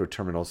and micro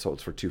terminal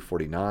sold for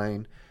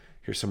 $249.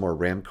 Here's some more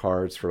RAM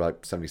cards for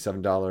about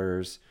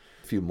 $77.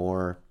 A few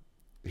more.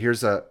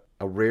 Here's a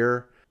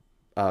rare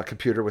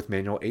computer with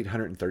manual,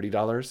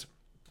 $830.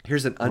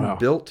 Here's an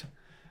unbuilt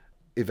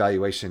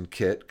evaluation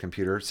kit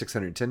computer,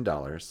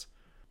 $610.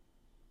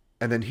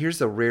 And then here's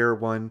a rare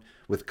one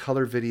with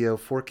color video,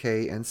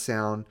 4K, and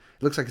sound.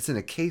 It looks like it's in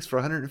a case for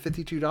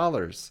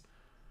 $152.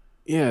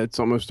 Yeah, it's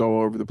almost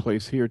all over the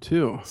place here,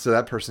 too. So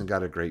that person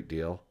got a great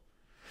deal.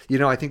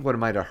 I think what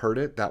might have hurt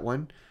it, that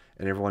one,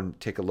 and everyone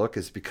take a look,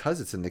 is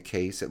because it's in the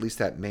case, at least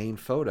that main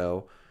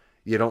photo,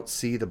 you don't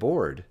see the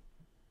board.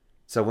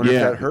 So I wonder if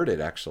that hurt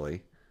it,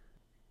 actually.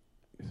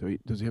 So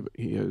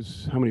he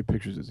has, how many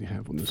pictures does he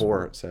have on this 4,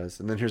 one? it says.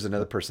 And then here's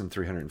another person,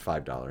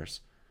 $305.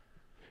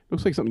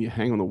 Looks like something you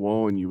hang on the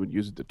wall and you would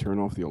use it to turn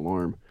off the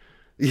alarm.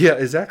 Yeah,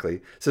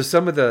 exactly. So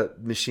some of the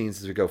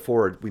machines as we go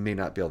forward, we may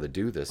not be able to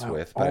do this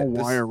with. But all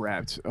wire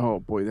wrapped. Oh,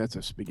 boy, that's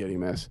a spaghetti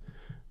mess.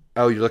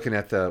 Oh, you're looking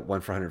at the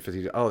one for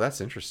 $150. Oh, that's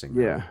interesting.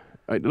 Yeah.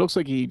 It looks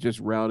like he just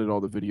routed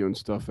all the video and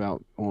stuff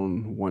out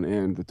on one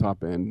end, the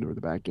top end or the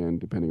back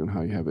end, depending on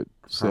how you have it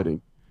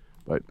setting.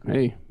 But,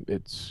 hey,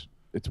 it's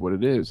what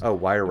it is. Oh,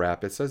 wire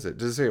wrap. It says it.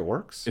 Does it say it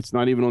works? It's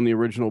not even on the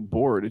original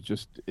board.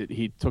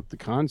 He took the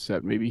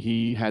concept. Maybe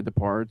he had the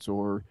parts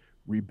or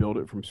rebuild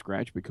it from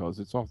scratch because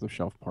it's off the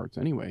shelf parts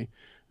anyway,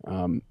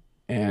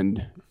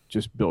 and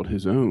just built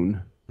his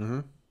own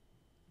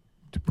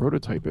to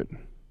prototype it.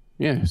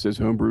 Yeah, it says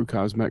homebrew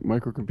COSMAC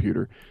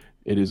microcomputer.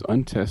 It is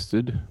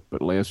untested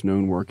but last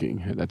known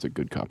working. That's a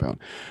good cop out,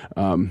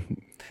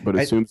 but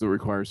assumes it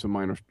requires some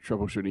minor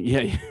troubleshooting.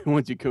 Yeah,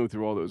 once you go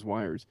through all those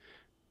wires,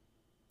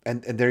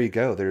 and there you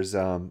go. There's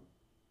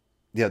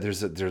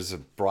there's a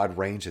broad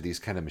range of these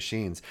kind of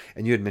machines.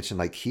 And you had mentioned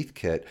like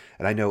Heathkit,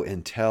 and I know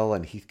Intel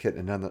and Heathkit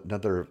and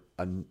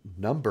a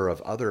number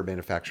of other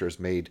manufacturers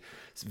made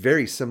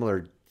very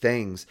similar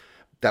things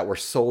that were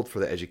sold for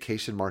the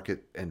education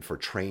market and for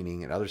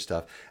training and other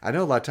stuff. I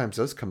know a lot of times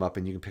those come up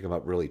and you can pick them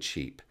up really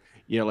cheap.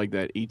 Yeah, like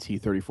that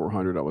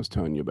ET3400 I was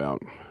telling you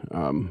about.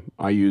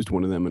 I used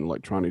one of them in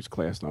electronics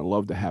class, and I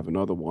love to have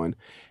another one.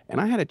 And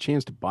I had a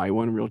chance to buy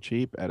one real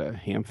cheap at a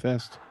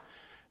Hamfest,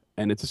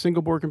 and it's a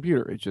single board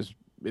computer. It's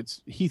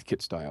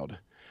Heathkit styled.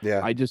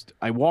 Yeah.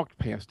 I walked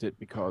past it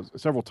because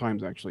several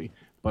times actually,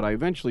 but I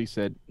eventually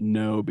said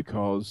no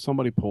because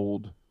somebody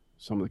pulled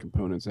some of the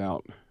components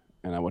out,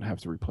 and I would have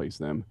to replace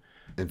them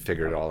And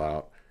figure it all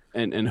out.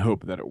 and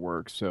hope that it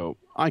works. So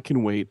I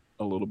can wait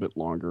a little bit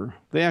longer.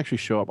 They actually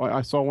show up.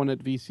 I saw one at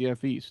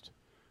VCF East.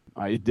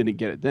 I didn't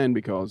get it then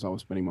because I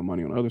was spending my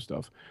money on other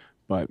stuff,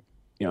 but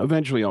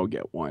eventually I'll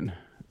get one.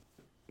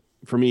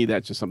 For me,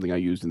 that's just something I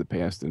used in the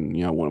past,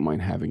 and I wouldn't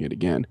mind having it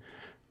again.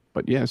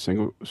 But yeah,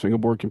 single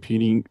board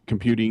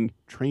computing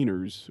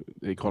trainers,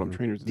 they called them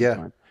trainers at the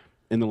time,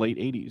 in the late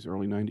 80s,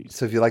 early 90s.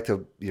 So if you like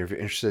to, if you're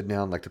interested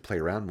now and like to play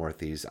around more with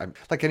these, I'm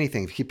like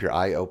anything, keep your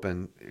eyes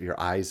open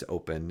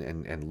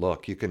and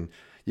look. You can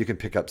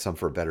pick up some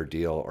for a better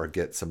deal or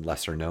get some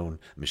lesser known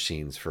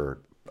machines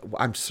for,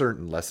 I'm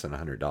certain, less than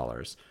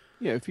 $100.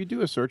 Yeah, if you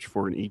do a search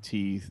for an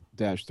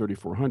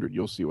ET-3400,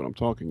 you'll see what I'm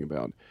talking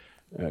about.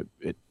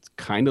 It's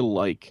kind of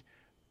like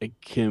a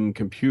KIM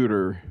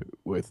computer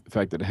with the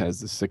fact that it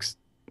has the 6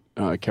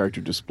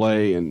 character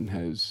display and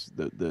has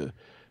the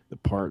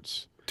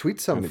parts. Tweet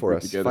some for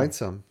us. Together. Find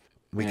some.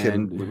 We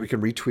can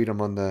retweet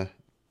them on the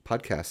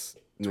podcast.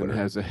 And then it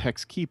has a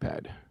hex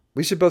keypad.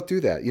 We should both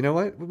do that. You know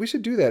what? We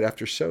should do that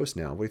after shows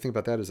now. What do you think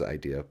about that as an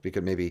idea? We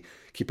could maybe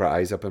keep our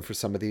eyes open for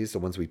some of these, the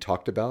ones we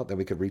talked about, then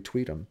we could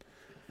retweet them.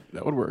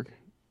 That would work.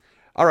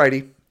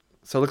 Alrighty.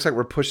 So it looks like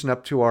we're pushing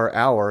up to our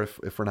hour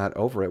if we're not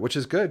over it, which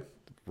is good.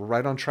 We're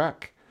right on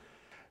track.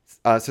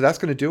 So that's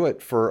going to do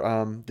it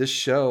for this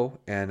show.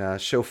 And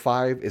show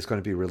 5 is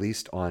going to be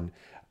released on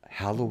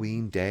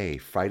Halloween Day,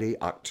 Friday,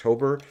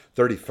 October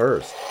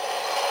 31st.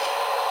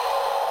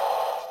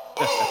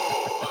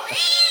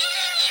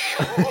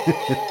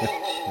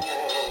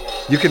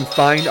 You can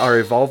find our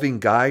evolving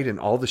guide and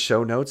all the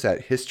show notes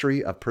at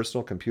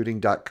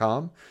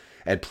historyofpersonalcomputing.com.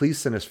 And please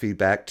send us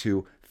feedback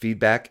to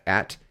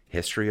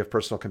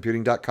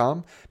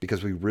feedback@historyofpersonalcomputing.com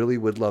because we really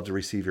would love to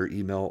receive your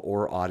email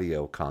or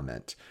audio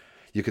comment.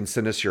 You can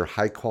send us your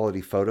high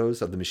quality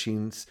photos of the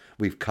machines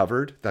we've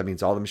covered. That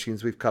means all the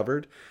machines we've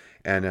covered.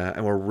 And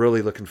we're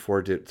really looking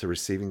forward to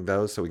receiving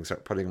those so we can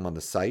start putting them on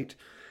the site.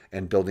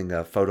 and building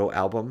a photo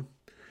album.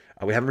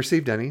 We haven't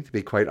received any, to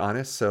be quite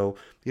honest. So,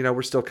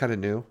 we're still kind of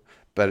new.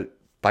 But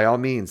by all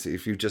means,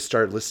 if you just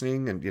start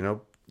listening and,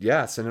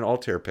 send an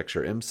Altair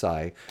picture,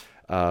 MSI,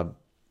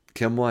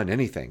 KIM-1,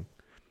 anything.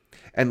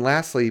 And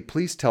lastly,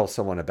 please tell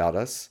someone about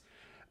us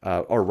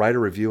or write a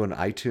review on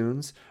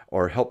iTunes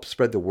or help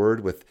spread the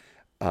word with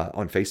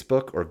on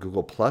Facebook or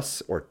Google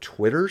Plus or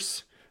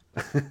Twitters.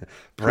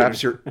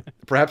 perhaps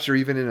you're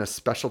even in a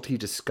specialty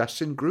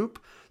discussion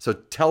group. So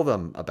tell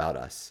them about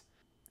us.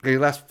 Any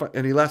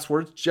last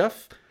words,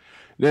 Jeff?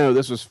 No,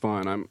 this was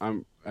fun.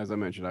 I'm as I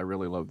mentioned, I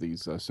really love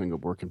these single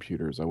board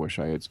computers. I wish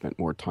I had spent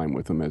more time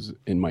with them as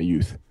in my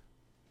youth.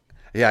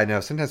 Yeah, I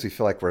know. Sometimes we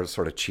feel like we're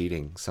sort of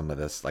cheating some of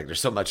this. Like there's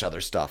so much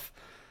other stuff.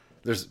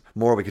 There's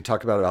more we could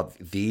talk about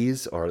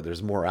these, or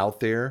there's more out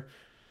there.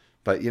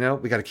 But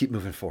we got to keep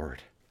moving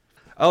forward.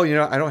 Oh,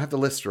 I don't have the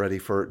list ready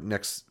for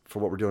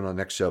what we're doing on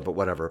the next show, but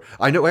whatever.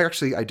 I know,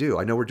 actually, I do.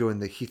 I know we're doing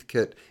the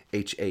Heathkit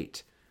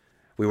H8.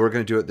 We were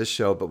going to do it this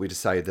show, but we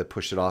decided to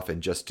push it off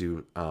and just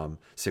do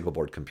single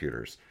board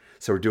computers.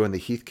 So we're doing the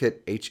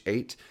Heathkit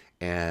H8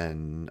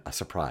 and a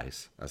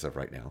surprise as of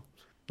right now.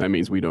 That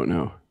means we don't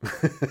know.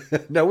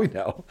 No, we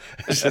know.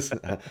 It's just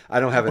I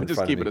don't have it in front of me.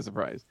 Just keep it a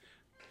surprise.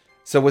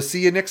 So we'll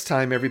see you next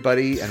time,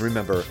 everybody. And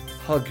remember,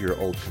 hug your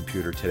old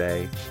computer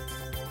today.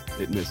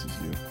 It misses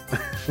you.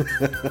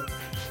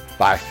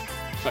 Bye.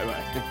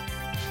 Bye-bye.